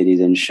communities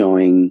and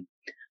showing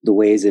the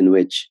ways in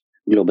which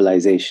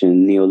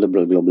globalization,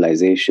 neoliberal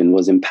globalization,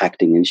 was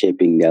impacting and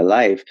shaping their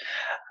life.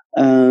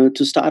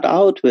 To start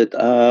out with,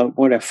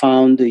 what I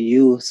found, the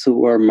youth who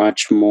were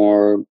much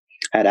more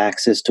had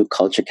access to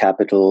culture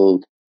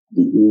capital,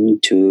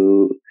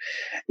 to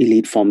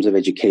elite forms of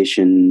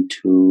education,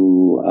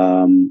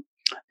 to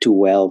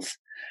wealth,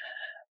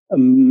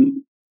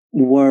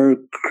 were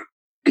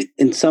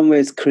in some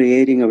ways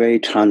creating a very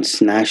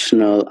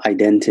transnational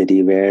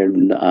identity where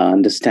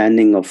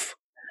understanding of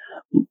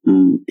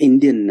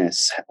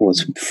Indianness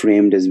was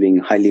framed as being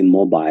highly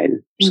mobile.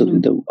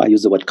 So I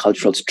use the word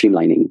cultural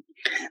streamlining.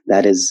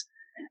 That is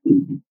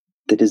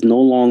no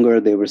longer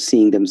they were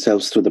seeing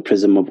themselves through the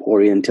prism of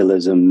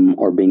Orientalism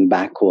or being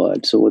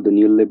backward. So what the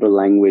neoliberal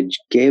language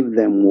gave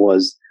them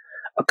was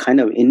a kind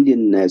of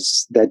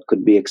Indianness that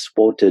could be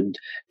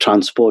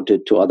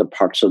transported to other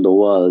parts of the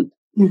world.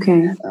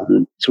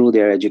 Through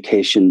their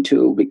education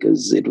too,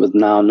 because it was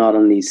now not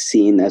only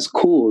seen as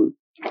cool,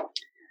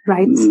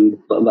 right,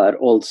 but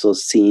also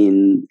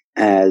seen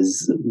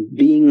as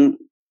being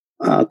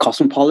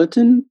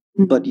cosmopolitan,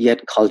 but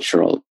yet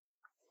cultural.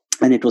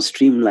 And it was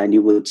streamlined.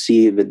 You would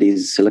see with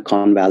these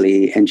Silicon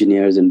Valley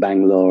engineers in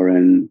Bangalore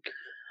and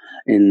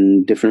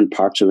in different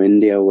parts of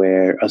India,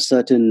 where a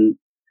certain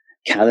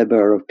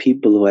caliber of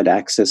people who had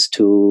access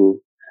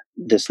to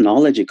this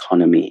knowledge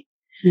economy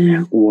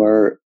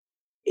were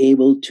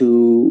able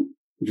to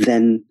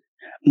then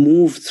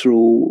move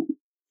through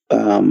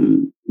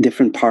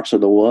different parts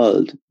of the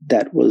world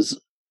that was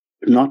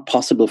not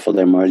possible for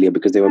them earlier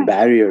because there were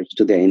barriers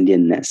to their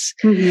Indianness.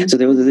 So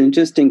there was this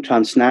interesting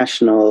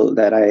transnational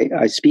that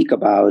I speak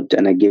about,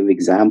 and I give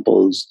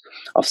examples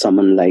of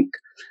someone like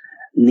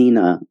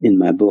Nina in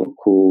my book,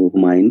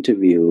 whom I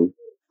interview,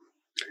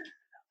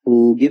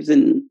 who gives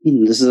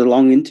this is a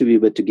long interview,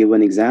 but to give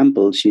an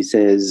example, she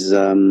says,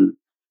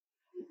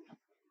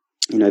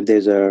 if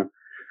there's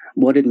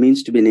what it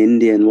means to be an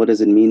Indian, what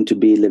does it mean to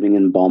be living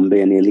in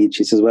Bombay and elite?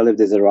 She says, well, if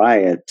there's a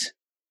riot,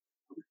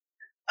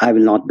 I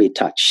will not be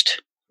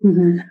touched.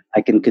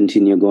 I can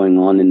continue going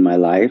on in my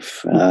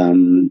life.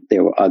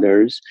 There were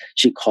others.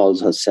 She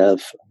calls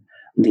herself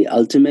the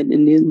ultimate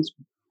Indians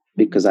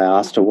because I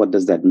asked her, what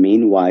does that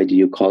mean? Why do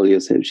you call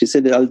yourself? She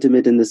said the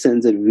ultimate in the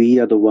sense that we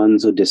are the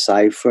ones who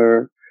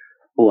decipher,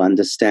 who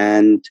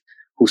understand,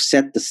 who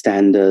set the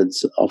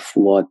standards of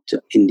what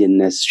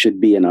Indianness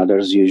should be, and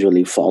others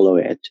usually follow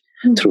it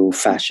through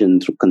fashion,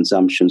 through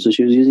consumption. So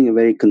she was using a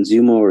very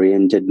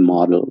consumer-oriented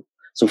model.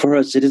 So for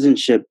her,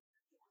 citizenship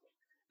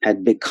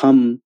had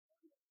become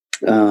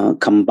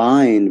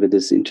combined with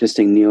this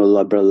interesting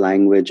neoliberal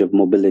language of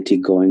mobility,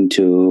 going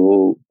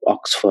to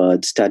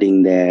Oxford,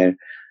 studying there,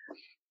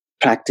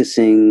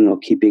 practicing or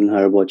keeping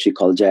her what she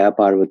called Jaya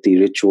Parvati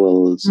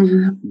rituals,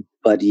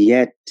 but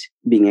yet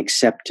being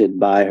accepted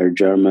by her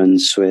German,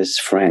 Swiss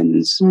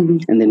friends,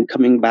 and then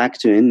coming back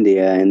to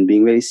India and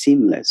being very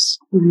seamless.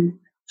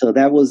 So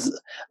that was,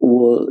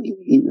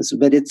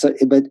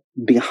 but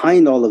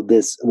behind all of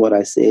this, what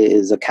I say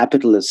is a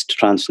capitalist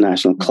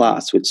transnational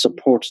class which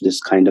supports this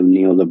kind of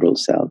neoliberal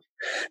self.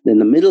 Then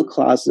the middle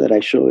class that I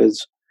show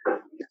is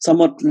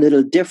somewhat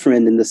little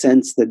different in the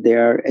sense that they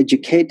are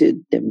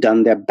educated, they've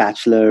done their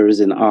bachelor's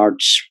in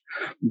arts,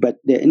 but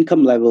their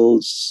income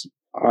levels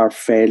are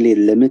fairly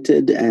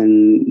limited,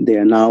 and they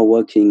are now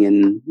working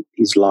in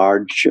these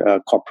large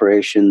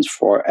corporations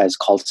as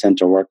call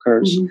center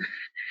workers. Mm-hmm.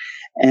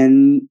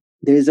 And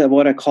there's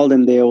what I call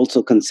them. They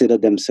also consider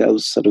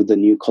themselves sort of the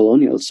new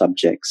colonial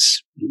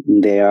subjects.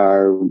 They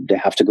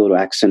have to go to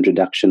accent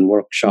reduction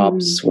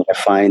workshops. Mm-hmm. What I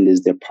find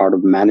is they're part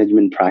of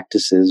management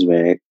practices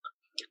where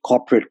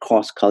corporate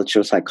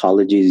cross-cultural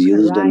psychology is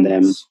used in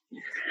them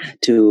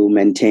to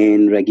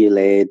maintain,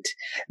 regulate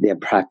their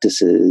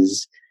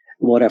practices.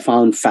 What I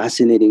found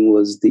fascinating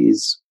was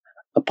these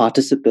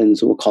participants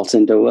who were call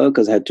center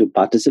workers had to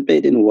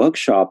participate in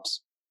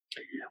workshops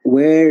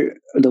where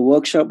the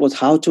workshop was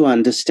how to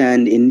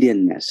understand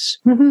Indianness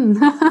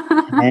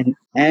and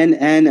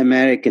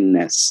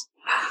Americanness.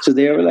 So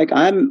they were like,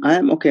 I'm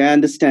okay, I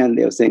understand.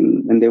 They were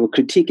saying, and they were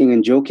critiquing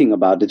and joking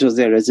about it. It was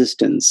their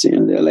resistance. You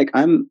know, they're like,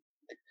 I'm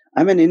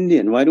an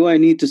Indian. Why do I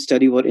need to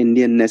study what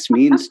Indianness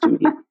means to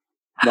me?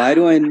 Why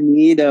do I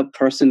need a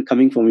person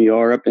coming from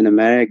Europe and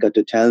America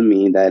to tell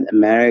me that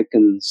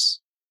Americans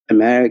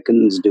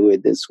do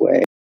it this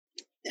way?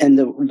 And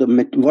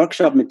the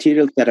workshop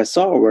materials that I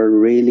saw were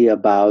really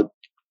about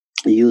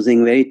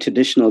using very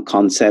traditional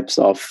concepts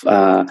of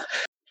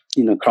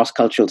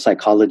cross-cultural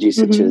psychology,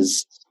 such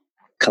as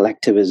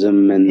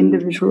collectivism and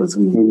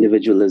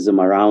individualism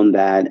around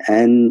that.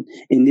 And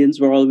Indians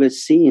were always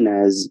seen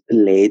as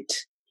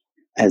late,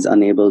 as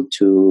unable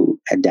to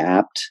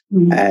adapt,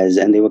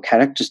 and there were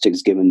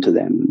characteristics given to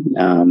them,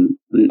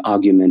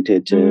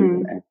 argumentative,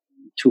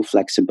 too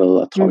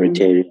flexible,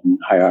 authoritarian,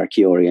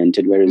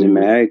 hierarchy-oriented, whereas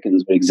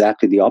Americans were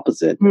exactly the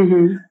opposite,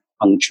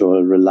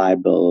 punctual,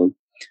 reliable,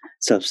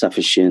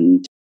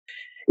 self-sufficient.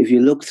 If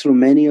you look through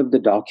many of the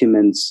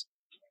documents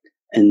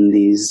and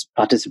these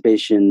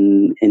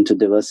participation into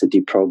diversity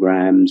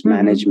programs,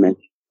 management,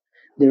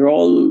 they're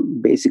all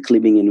basically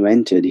being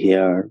invented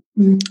here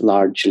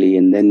largely,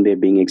 and then they're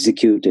being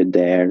executed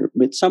there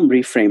with some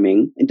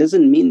reframing. It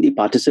doesn't mean the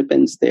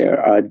participants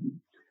there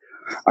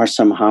are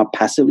somehow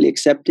passively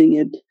accepting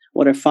it.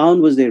 What I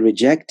found was they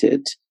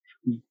rejected,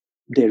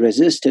 they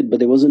resisted, but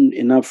there wasn't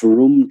enough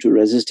room to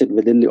resist it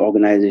within the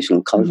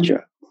organizational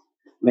culture.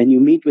 When you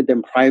meet with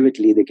them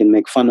privately, they can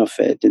make fun of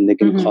it and they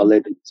can call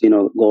it,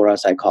 Gora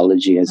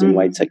psychology, as in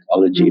white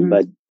psychology.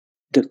 But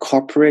the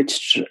corporate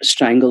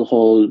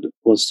stranglehold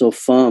was so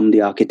firm,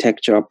 the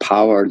architecture of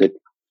power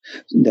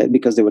that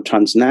because they were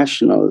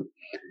transnational,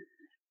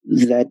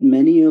 that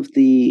many of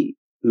the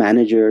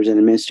managers and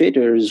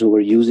administrators who were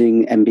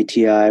using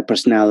MBTI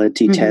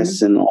personality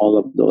tests and all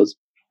of those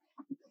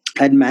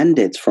had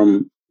mandates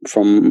from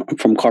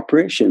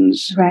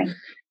corporations. Right.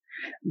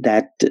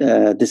 That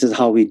this is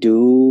how we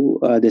do,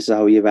 this is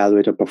how we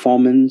evaluate a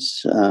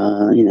performance.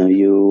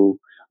 You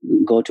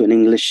go to an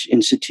English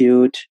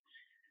institute,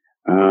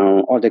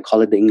 or they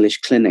call it the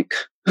English clinic.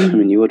 I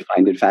mean, you would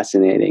find it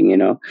fascinating,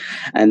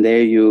 and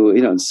there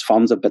it's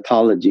forms of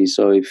pathology.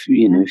 So if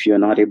you're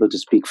not able to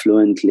speak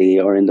fluently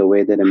or in the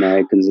way that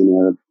Americans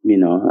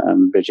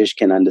and British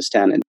can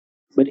understand it,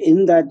 but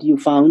in that you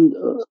found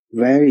a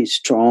very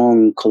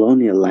strong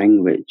colonial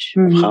language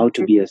of how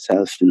to be a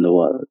self in the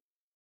world.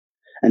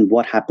 And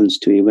what happens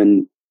to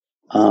even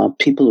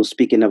people who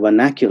speak in a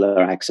vernacular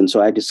accent.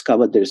 So I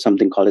discovered there's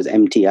something called as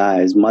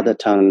MTI, mother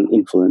tongue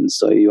influence.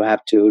 So you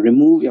have to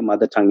remove your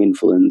mother tongue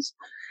influence,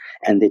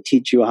 and they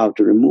teach you how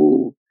to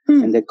remove,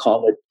 and they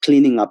call it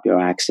cleaning up your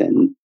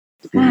accent.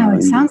 Wow,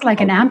 it sounds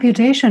like an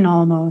amputation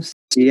almost.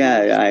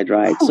 Yeah,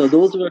 right. So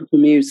those were, to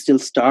me, still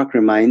stark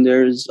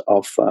reminders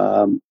of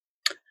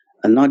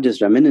not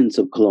just remnants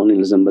of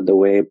colonialism, but the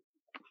way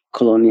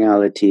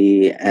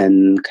coloniality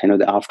and kind of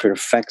the after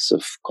effects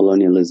of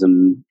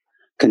colonialism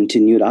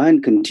continued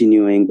and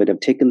continuing, but have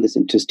taken this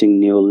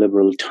interesting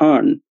neoliberal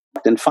turn.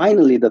 Then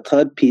finally, the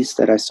third piece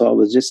that I saw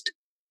was just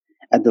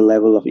at the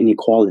level of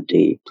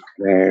inequality,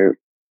 where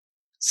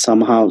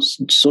somehow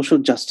social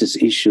justice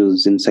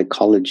issues in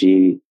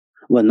psychology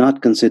were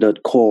not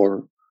considered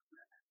core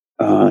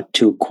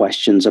to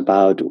questions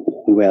about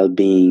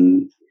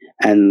well-being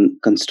and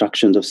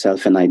constructions of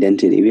self and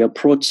identity. We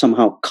approached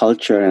somehow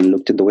culture and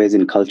looked at the ways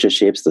in culture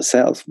shapes the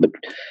self, but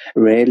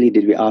rarely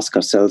did we ask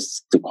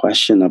ourselves the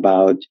question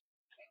about,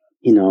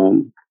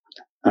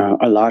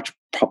 a large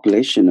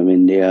population of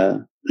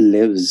India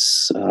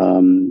lives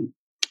in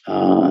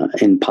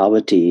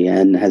poverty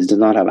and does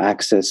not have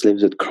access,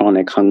 lives with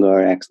chronic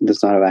hunger,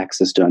 does not have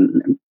access to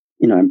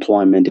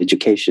employment,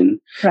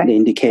 education, the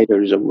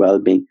indicators of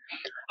well-being.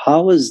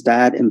 How is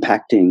that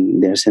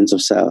impacting their sense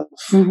of self,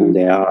 who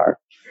they are?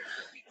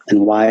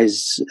 And why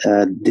is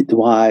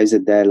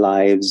it their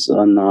lives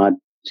are not,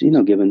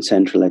 given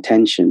central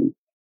attention?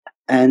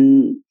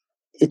 And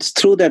it's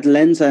through that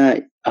lens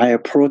I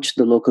approached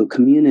the local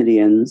community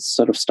and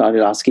sort of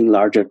started asking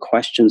larger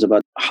questions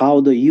about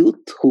how the youth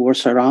who were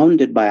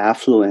surrounded by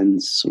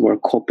affluence were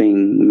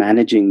coping,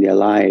 managing their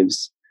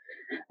lives.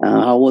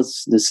 How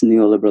was this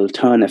neoliberal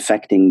turn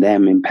affecting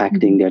them,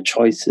 impacting their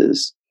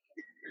choices?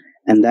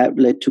 And that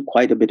led to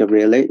quite a bit of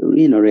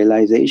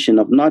realization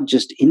of not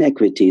just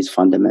inequity is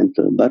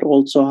fundamental, but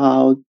also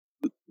how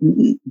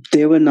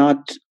they were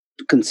not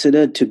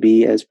considered to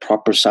be as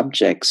proper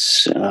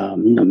subjects.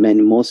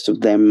 Most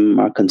of them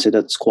are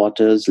considered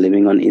squatters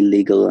living on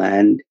illegal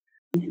land.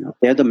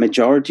 They're the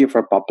majority of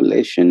our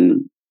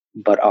population,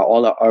 but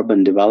all our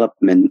urban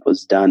development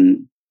was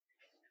done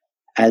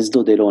as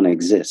though they don't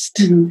exist.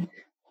 Mm-hmm.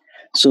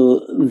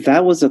 So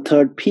that was the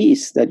third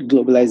piece, that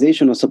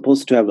globalization was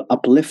supposed to have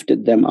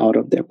uplifted them out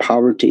of their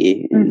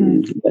poverty.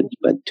 Mm-hmm.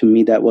 But to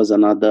me, that was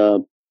another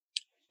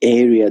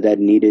area that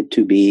needed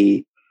to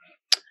be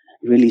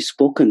really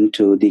spoken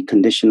to, the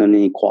condition of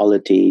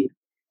inequality.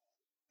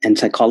 And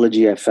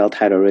psychology, I felt,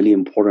 had a really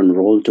important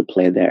role to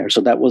play there.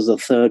 So that was the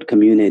third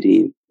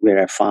community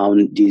where I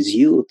found these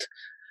youth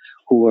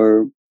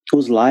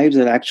whose lives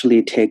had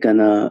actually taken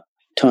a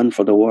turn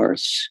for the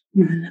worse,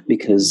 mm-hmm.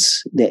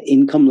 because their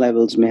income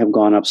levels may have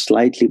gone up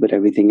slightly, but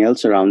everything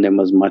else around them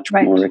was much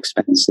right. more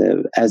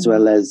expensive, as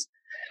well as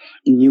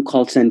new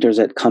call centers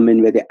had come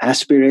in where the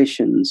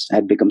aspirations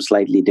had become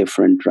slightly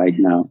different right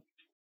now.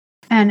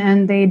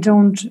 And they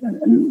don't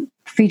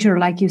feature,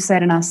 like you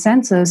said, in our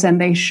census,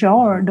 and they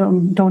sure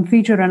don't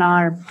feature in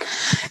our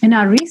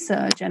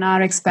research and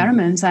our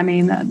experiments. I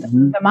mean,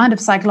 the amount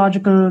of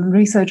psychological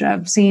research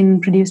I've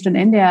seen produced in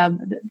India,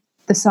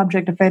 the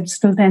subject of it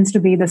still tends to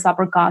be this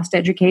upper caste,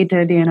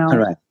 educated,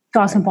 Correct.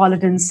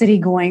 cosmopolitan,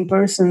 city-going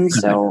persons.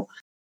 Correct. So,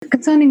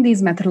 concerning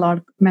these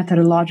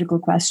methodological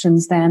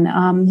questions, then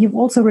you've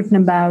also written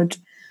about,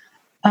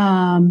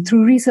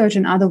 through research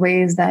and other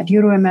ways, that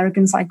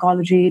Euro-American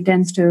psychology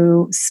tends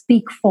to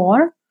speak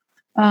for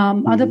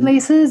other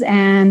places,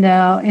 and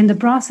in the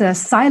process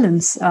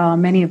silence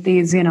many of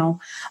these,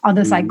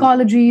 other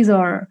psychologies.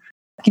 Or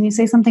can you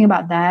say something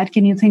about that?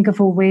 Can you think of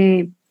a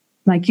way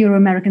like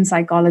Euro-American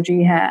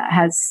psychology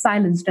has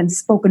silenced and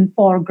spoken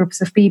for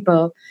groups of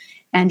people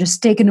and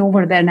just taken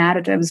over their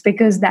narratives?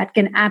 Because that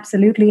can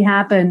absolutely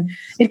happen.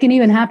 It can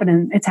even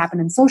happen it's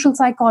happened in social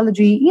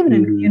psychology, even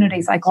in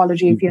community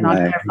psychology, if you're not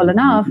careful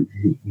enough.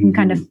 In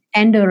kind of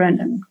ender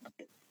and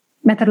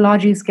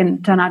methodologies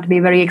can turn out to be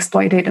very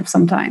exploitative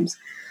sometimes.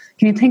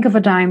 Can you think of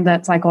a time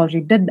that psychology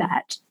did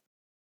that?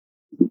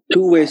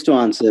 Two ways to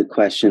answer the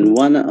question.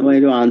 One way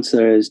to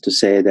answer is to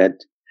say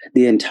that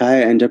the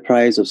entire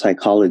enterprise of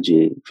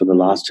psychology for the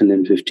last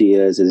 150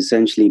 years has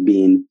essentially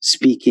been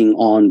speaking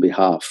on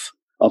behalf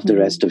of the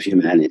rest of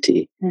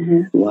humanity.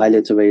 While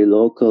it's a very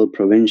local,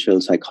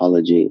 provincial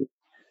psychology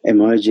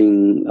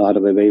emerging out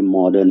of a very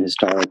modern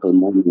historical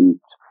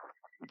moment,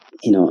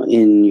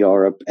 in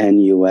Europe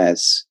and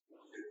US,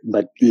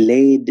 but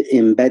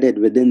embedded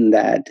within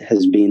that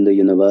has been the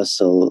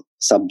universal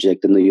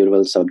subject, and the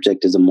universal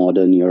subject is a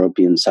modern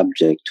European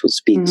subject who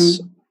speaks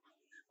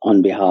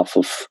on behalf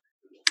of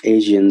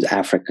Asians,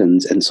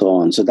 Africans, and so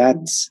on. So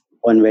that's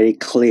one very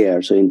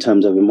clear. So in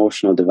terms of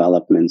emotional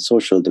development,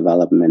 social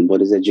development,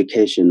 what is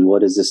education?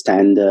 What is the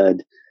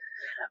standard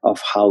of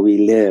how we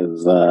live?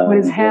 What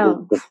is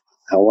health?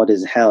 What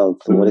is health?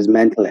 What is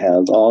mental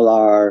health? All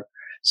our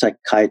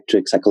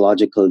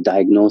psychological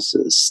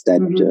diagnosis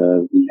that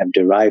we have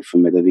derived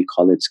from, whether we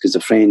call it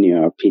schizophrenia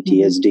or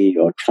PTSD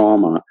or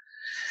trauma,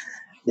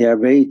 they are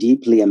very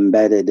deeply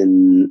embedded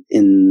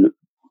in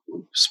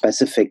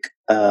specific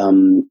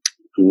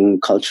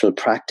cultural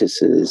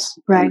practices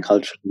and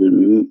cultural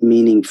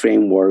meaning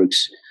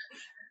frameworks,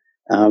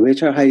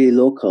 which are highly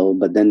local,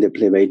 but then they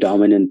play a very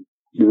dominant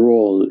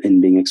role in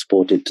being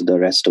exported to the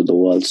rest of the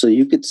world. So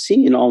you could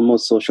see in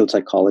almost social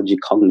psychology,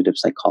 cognitive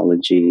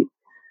psychology,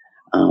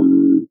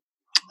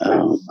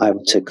 I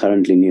would say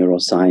currently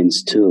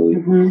neuroscience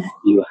too,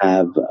 you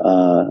have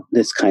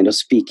this kind of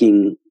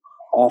speaking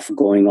off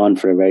going on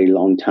for a very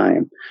long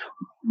time.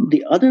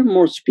 The other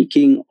more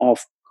speaking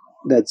off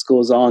that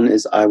goes on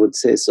is, I would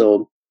say,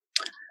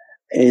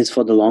 is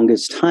for the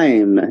longest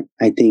time,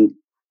 I think,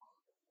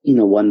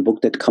 one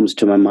book that comes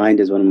to my mind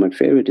is one of my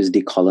favorite is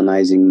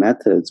Decolonizing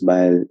Methods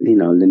by,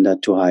 Linda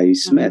Tuhai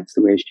Smith,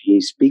 where she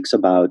speaks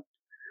about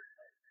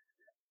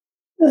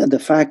the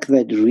fact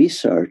that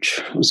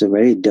research was a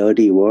very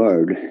dirty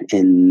word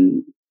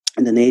in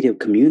the native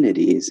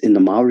communities, in the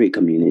Maori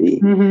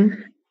community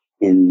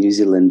in New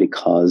Zealand,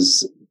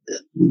 because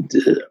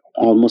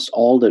almost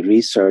all the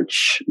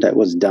research that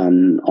was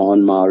done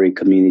on Maori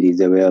communities,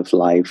 their way of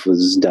life,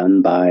 was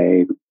done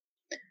by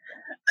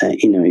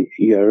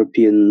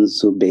Europeans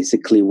who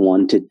basically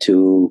wanted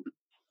to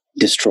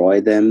destroy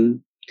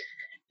them,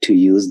 to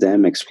use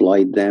them,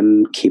 exploit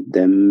them, keep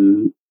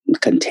them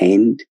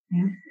contained.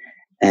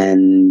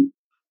 And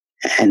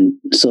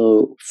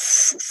so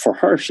for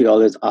her, she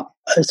always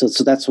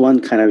so that's one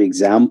kind of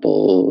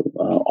example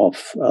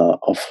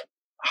of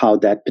how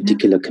that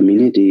particular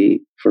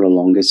community, for the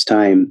longest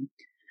time,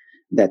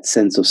 that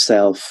sense of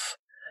self,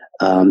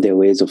 their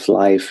ways of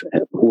life,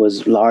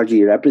 was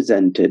largely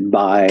represented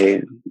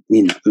by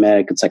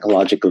American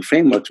psychological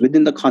frameworks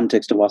within the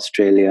context of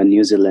Australia,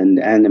 New Zealand,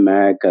 and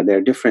America. There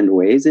are different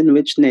ways in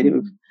which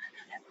Native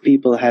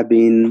people have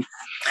been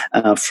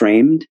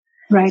framed.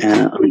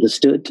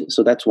 Understood.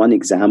 So that's one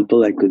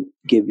example I could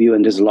give you.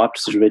 And there's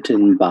lots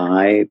written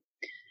by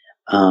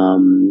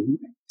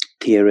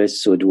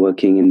theorists who are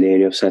working in the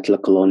area of settler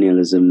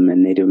colonialism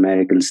and Native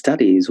American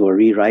studies who are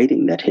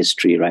rewriting that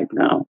history right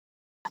now.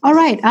 All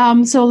right.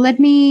 So let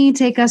me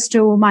take us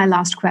to my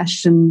last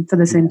question for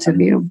this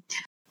interview.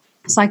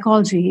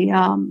 Psychology,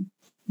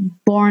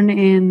 born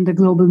in the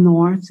global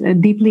north,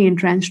 deeply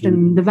entrenched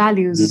in the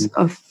values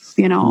of,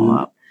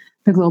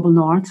 the global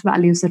north,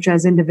 values such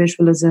as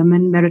individualism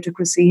and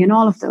meritocracy and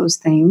all of those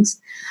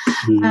things.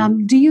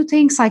 Do you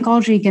think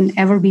psychology can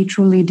ever be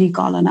truly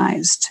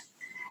decolonized?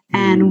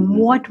 And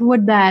what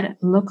would that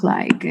look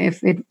like?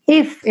 If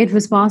it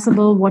was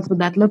possible, what would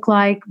that look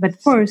like?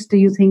 But first, do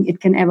you think it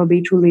can ever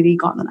be truly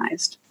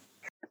decolonized?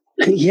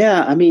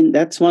 Yeah, I mean,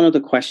 that's one of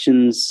the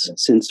questions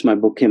since my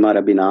book came out.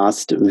 I've been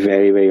asked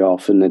very, very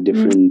often at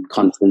different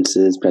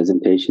conferences,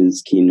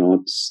 presentations,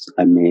 keynotes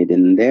I made.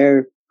 And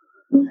there,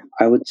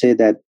 I would say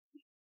that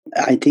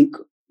I think,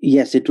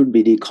 yes, it would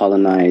be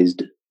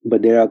decolonized,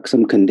 but there are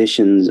some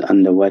conditions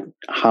under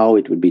how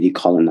it would be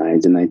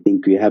decolonized. And I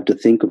think we have to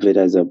think of it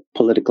as a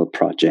political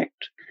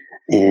project,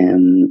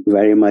 and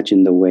very much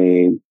in the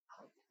way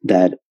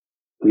that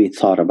we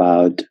thought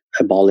about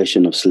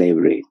abolition of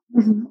slavery.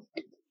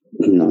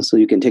 So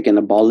you can take an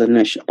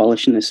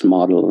abolitionist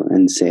model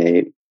and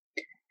say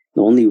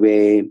the only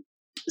way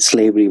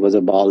slavery was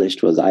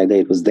abolished was either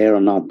it was there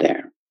or not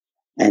there.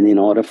 And in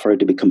order for it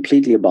to be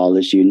completely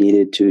abolished, you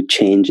needed to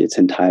change its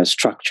entire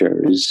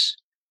structures.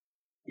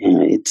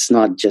 It's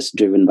not just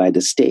driven by the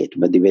state,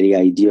 but the very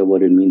idea of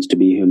what it means to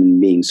be a human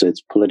being. So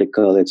it's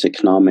political, it's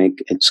economic,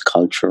 it's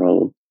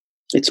cultural,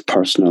 it's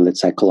personal,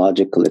 it's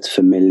psychological, it's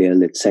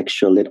familial, it's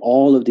sexual.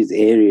 All of these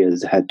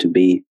areas had to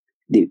be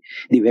the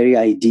very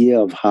idea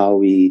of how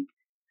we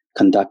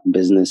conduct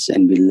business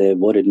and we live,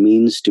 what it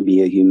means to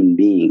be a human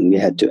being. We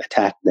had to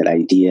attack that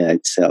idea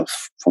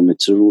itself from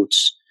its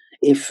roots,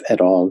 if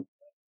at all.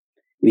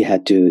 We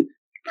had to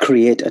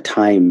create a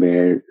time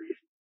where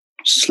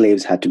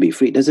slaves had to be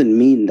free. It doesn't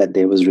mean that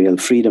there was real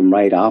freedom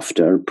right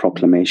after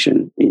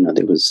proclamation.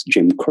 There was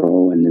Jim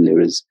Crow, and then there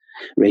was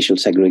racial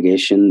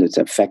segregation. There's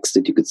effects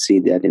that you could see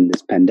that in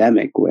this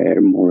pandemic,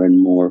 where more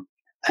and more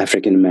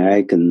African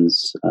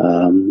Americans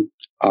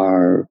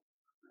are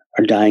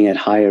dying at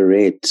higher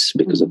rates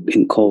because of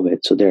in COVID.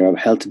 So there are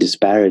health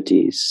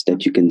disparities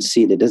that you can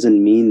see. That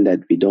doesn't mean that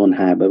we don't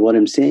have. But what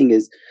I'm saying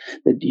is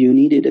that you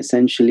needed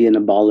essentially an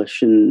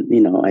abolition.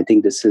 I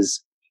think this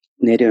is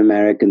Native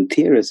American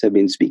theorists have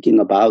been speaking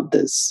about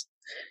this,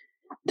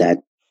 that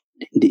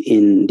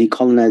in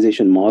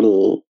decolonization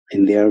model,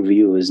 in their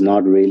view, is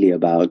not really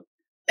about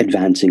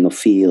advancing a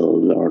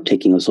field or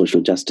taking a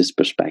social justice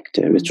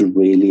perspective. It's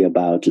really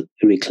about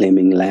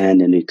reclaiming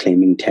land and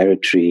reclaiming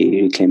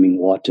territory, reclaiming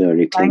water,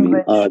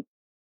 reclaiming earth,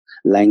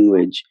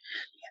 language.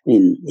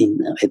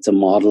 It's a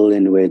model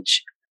in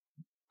which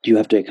you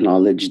have to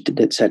acknowledge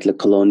that settler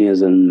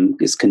colonialism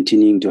is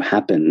continuing to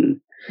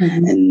happen.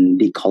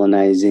 And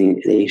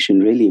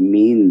decolonization really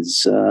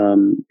means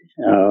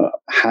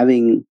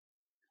having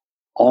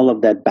all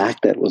of that back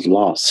that was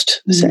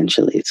lost,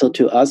 essentially. So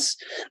to us,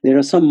 there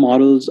are some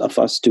models of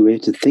us to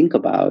think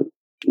about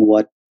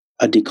what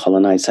a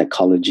decolonized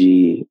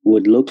psychology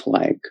would look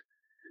like.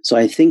 So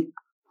I think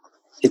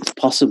it's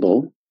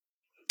possible,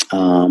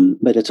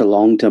 but it's a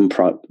long-term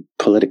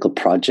political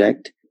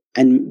project.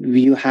 And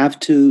you have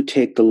to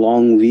take the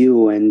long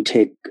view and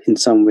take, in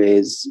some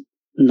ways,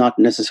 not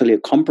necessarily a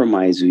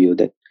compromise view,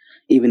 that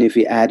even if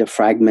we add a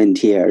fragment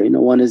here,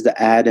 one is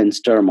the add and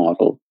stir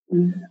model,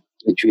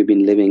 which we've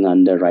been living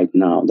under right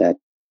now. That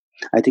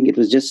I think it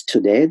was just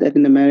today that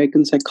in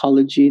American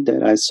Psychology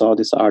that I saw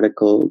this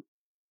article,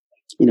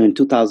 in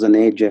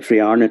 2008, Jeffrey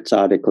Arnett's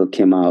article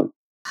came out.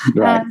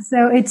 Right.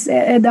 So it's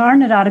the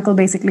Arnett article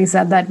basically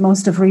said that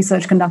most of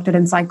research conducted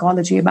in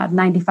psychology, about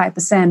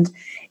 95%,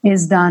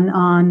 is done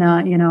on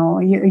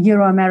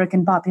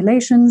Euro-American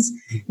populations.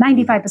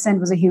 95%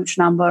 was a huge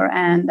number,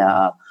 and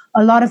a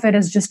lot of it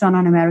is just done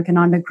on American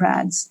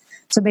undergrads.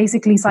 So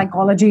basically,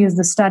 psychology is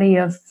the study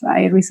of.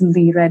 I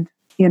recently read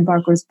Ian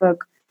Parker's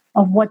book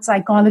of what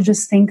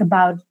psychologists think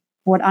about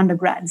what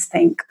undergrads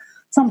think,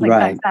 something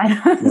like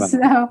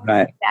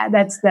that. Yeah,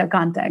 that's the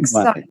context.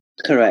 Right. So,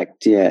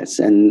 correct. Yes,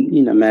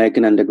 and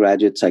American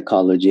undergraduate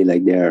psychology,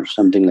 like they're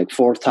something like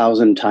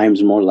 4,000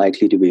 times more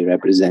likely to be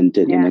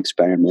represented in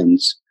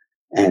experiments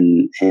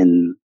and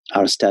in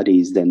our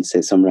studies than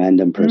say some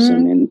random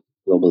person in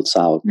Global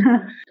South.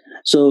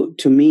 So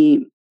to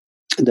me,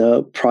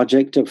 the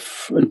project of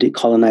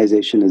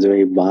decolonization is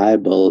very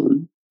viable.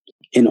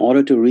 In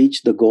order to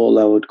reach the goal,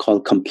 I would call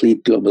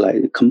complete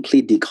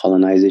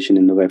decolonization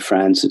in the way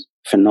Franz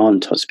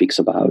Fanon speaks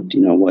about.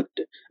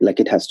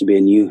 It has to be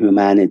a new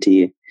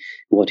humanity.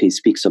 What he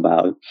speaks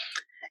about,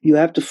 you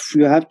have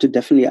to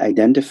definitely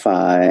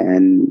identify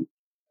and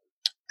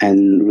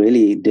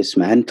really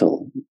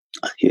dismantle.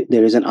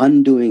 There is an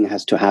undoing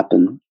has to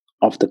happen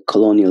of the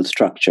colonial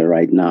structure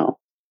right now.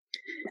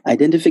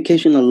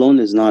 Identification alone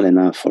is not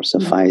enough or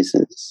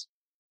suffices.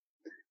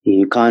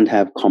 You can't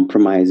have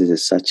compromises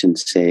as such and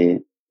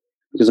say,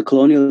 because the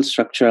colonial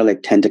structure are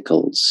like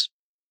tentacles.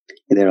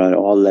 There are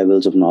all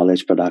levels of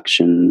knowledge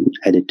production,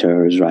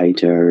 editors,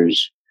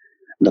 writers,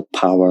 the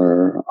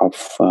power of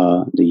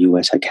the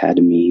US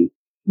Academy.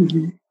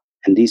 Mm-hmm.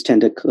 And these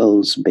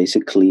tentacles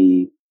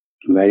basically,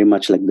 very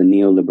much like the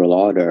neoliberal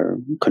order,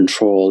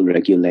 control,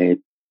 regulate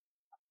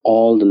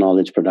all the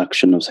knowledge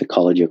production of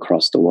psychology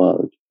across the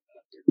world.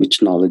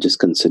 Which knowledge is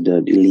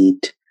considered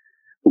elite,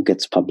 who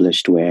gets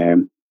published where,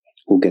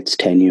 who gets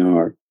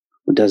tenure,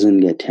 who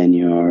doesn't get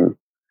tenure,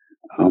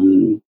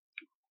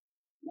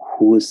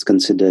 who is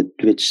considered,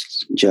 which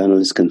journal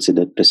is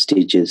considered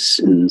prestigious,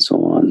 and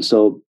so on.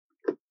 So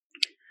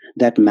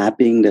that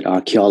mapping, that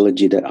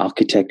archaeology, that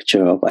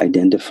architecture of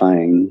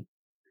identifying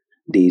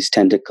these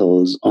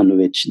tentacles on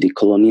which the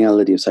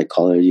coloniality of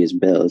psychology is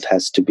built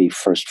has to be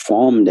first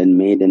formed and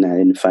made and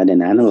identified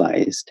and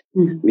analyzed.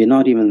 Mm-hmm. We're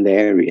not even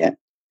there yet.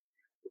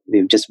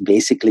 We've just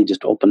basically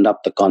just opened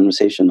up the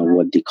conversation of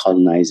what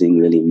decolonizing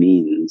really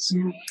means.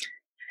 Yeah.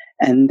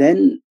 And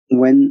then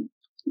when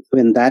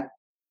that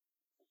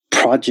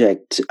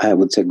project, I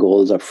would say,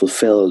 goals are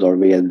fulfilled, or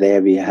we are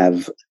there, we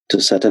have to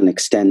a certain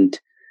extent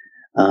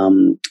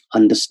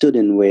understood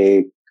in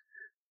way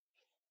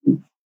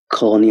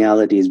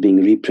coloniality is being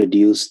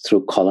reproduced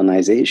through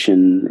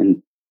colonization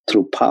and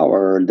through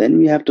power, then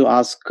we have to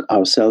ask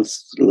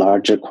ourselves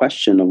larger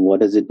question of what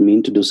does it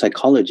mean to do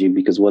psychology,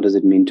 because what does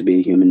it mean to be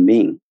a human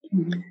being?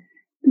 Mm-hmm.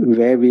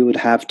 Where we would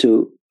have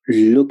to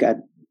look at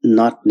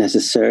not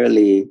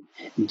necessarily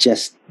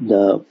just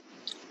the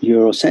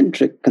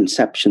Eurocentric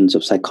conceptions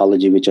of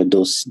psychology, which are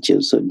those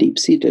so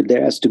deep-seated.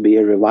 There has to be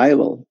a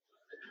revival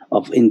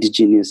of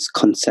indigenous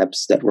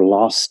concepts that were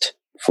lost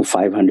for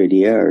 500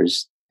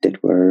 years,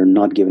 that were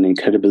not given any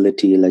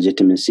credibility,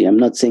 legitimacy. I'm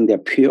not saying they're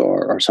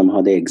pure or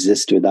somehow they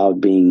exist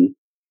without being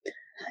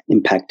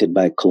impacted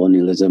by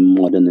colonialism,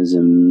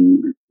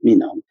 modernism,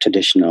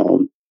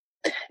 traditional.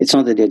 It's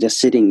not that they're just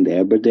sitting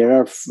there, but there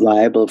are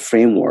viable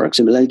frameworks.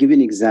 And I'll give you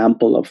an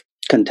example of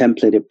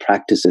contemplative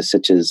practices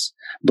such as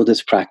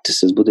Buddhist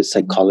practices, Buddhist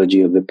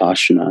psychology or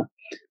Vipassana,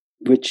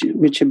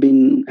 which have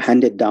been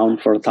handed down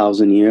for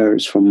 1,000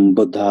 years from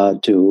Buddha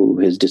to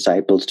his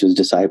disciples,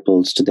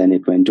 to then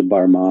it went to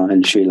Burma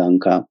and Sri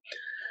Lanka.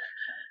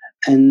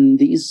 And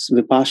these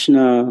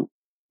Vipassana,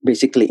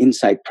 basically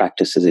insight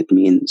practices, it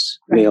means,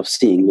 way of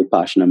seeing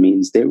Vipassana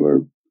means, they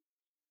were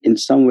in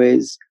some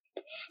ways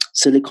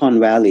Silicon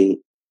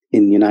Valley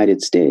in the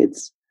United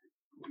States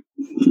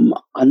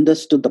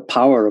understood the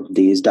power of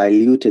these,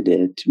 diluted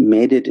it,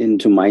 made it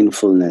into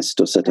mindfulness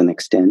to a certain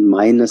extent,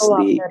 minus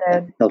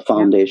the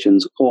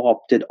foundations,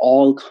 co-opted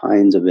all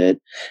kinds of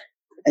it.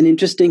 And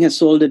interesting, has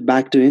sold it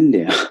back to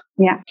India,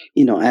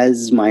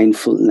 as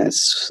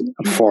mindfulness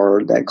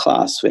for that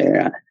class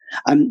where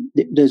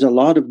there's a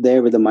lot of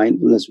there with the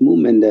mindfulness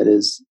movement that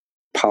is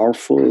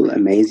powerful,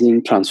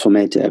 amazing,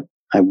 transformative.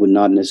 I would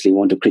not necessarily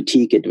want to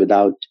critique it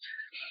without,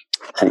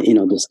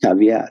 this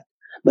caveat.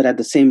 But at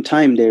the same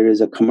time, there is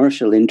a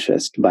commercial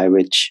interest by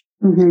which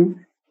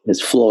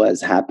this flow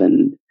has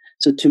happened.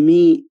 So to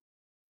me,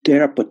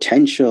 there are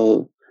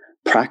potential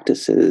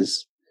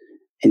practices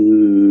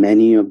in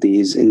many of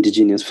these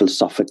indigenous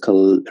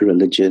philosophical,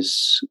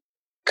 religious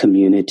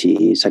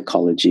community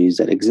psychologies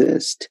that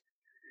exist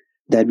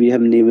that we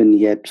haven't even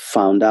yet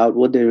found out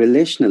what they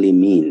relationally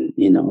mean,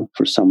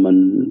 for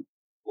someone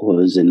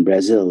who's in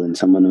Brazil and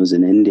someone who's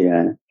in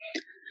India,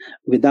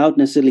 without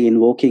necessarily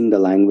invoking the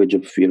language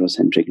of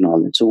Eurocentric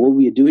knowledge. So what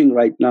we're doing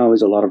right now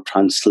is a lot of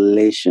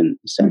translation,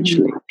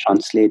 essentially,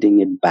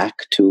 translating it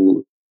back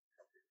to,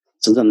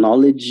 so the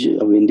knowledge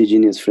of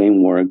indigenous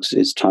frameworks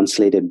is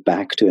translated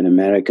back to an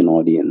American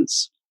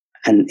audience.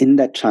 And in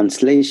that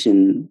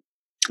translation,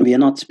 we are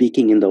not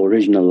speaking in the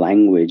original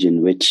language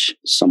in which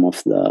some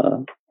of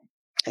the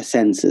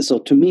essence is. So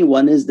to me,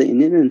 one is the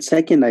Indian, and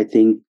second, I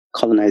think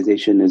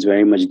colonization is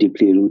very much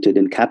deeply rooted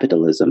in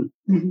capitalism.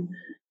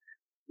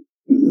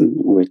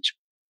 Which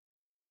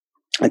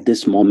at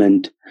this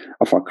moment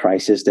of our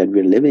crisis that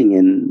we're living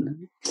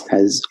in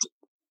has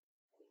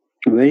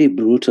very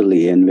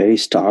brutally and very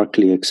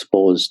starkly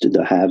exposed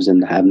the haves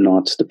and the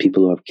have-nots, the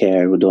people who have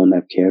care, who don't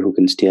have care, who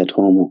can stay at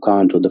home, who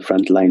can't, or the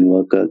frontline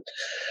workers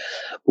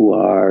who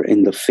are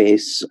in the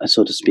face,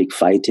 so to speak,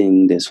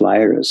 fighting this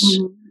virus.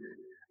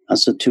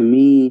 So to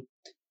me,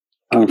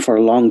 for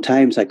a long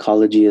time,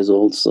 psychology is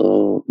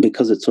also,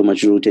 because it's so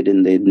much rooted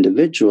in the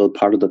individual,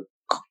 part of the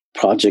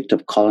project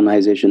of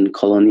colonization,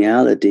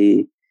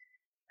 coloniality,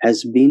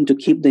 has been to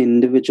keep the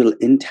individual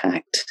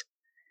intact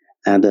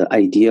and the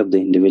idea of the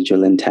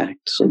individual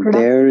intact. So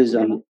there is,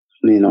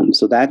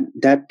 so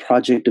that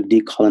project of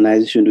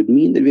decolonization would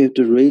mean that we have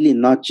to really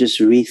not just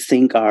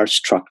rethink our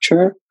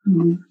structure.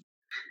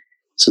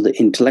 So the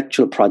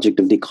intellectual project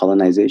of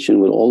decolonization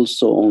will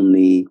also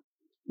only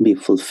be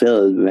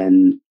fulfilled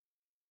when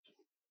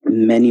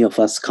many of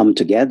us come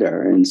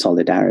together in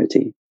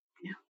solidarity.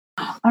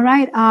 All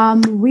right.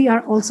 We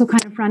are also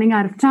kind of running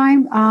out of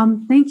time.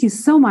 Thank you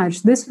so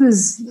much. This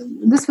was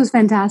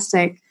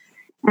fantastic,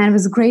 and it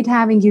was great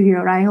having you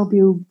here. I hope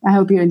you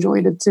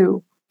enjoyed it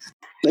too.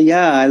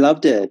 Yeah, I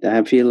loved it.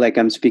 I feel like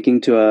I'm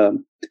speaking to a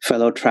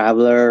fellow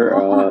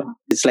traveler.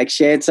 It's like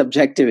shared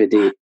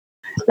subjectivity.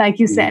 Like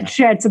you said,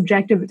 shared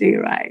subjectivity,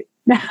 right?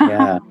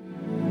 Yeah.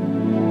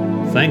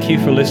 Thank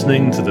you for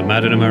listening to the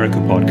Mad in America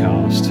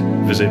podcast.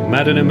 Visit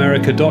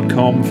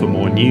madinamerica.com for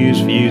more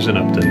news, views, and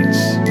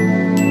updates.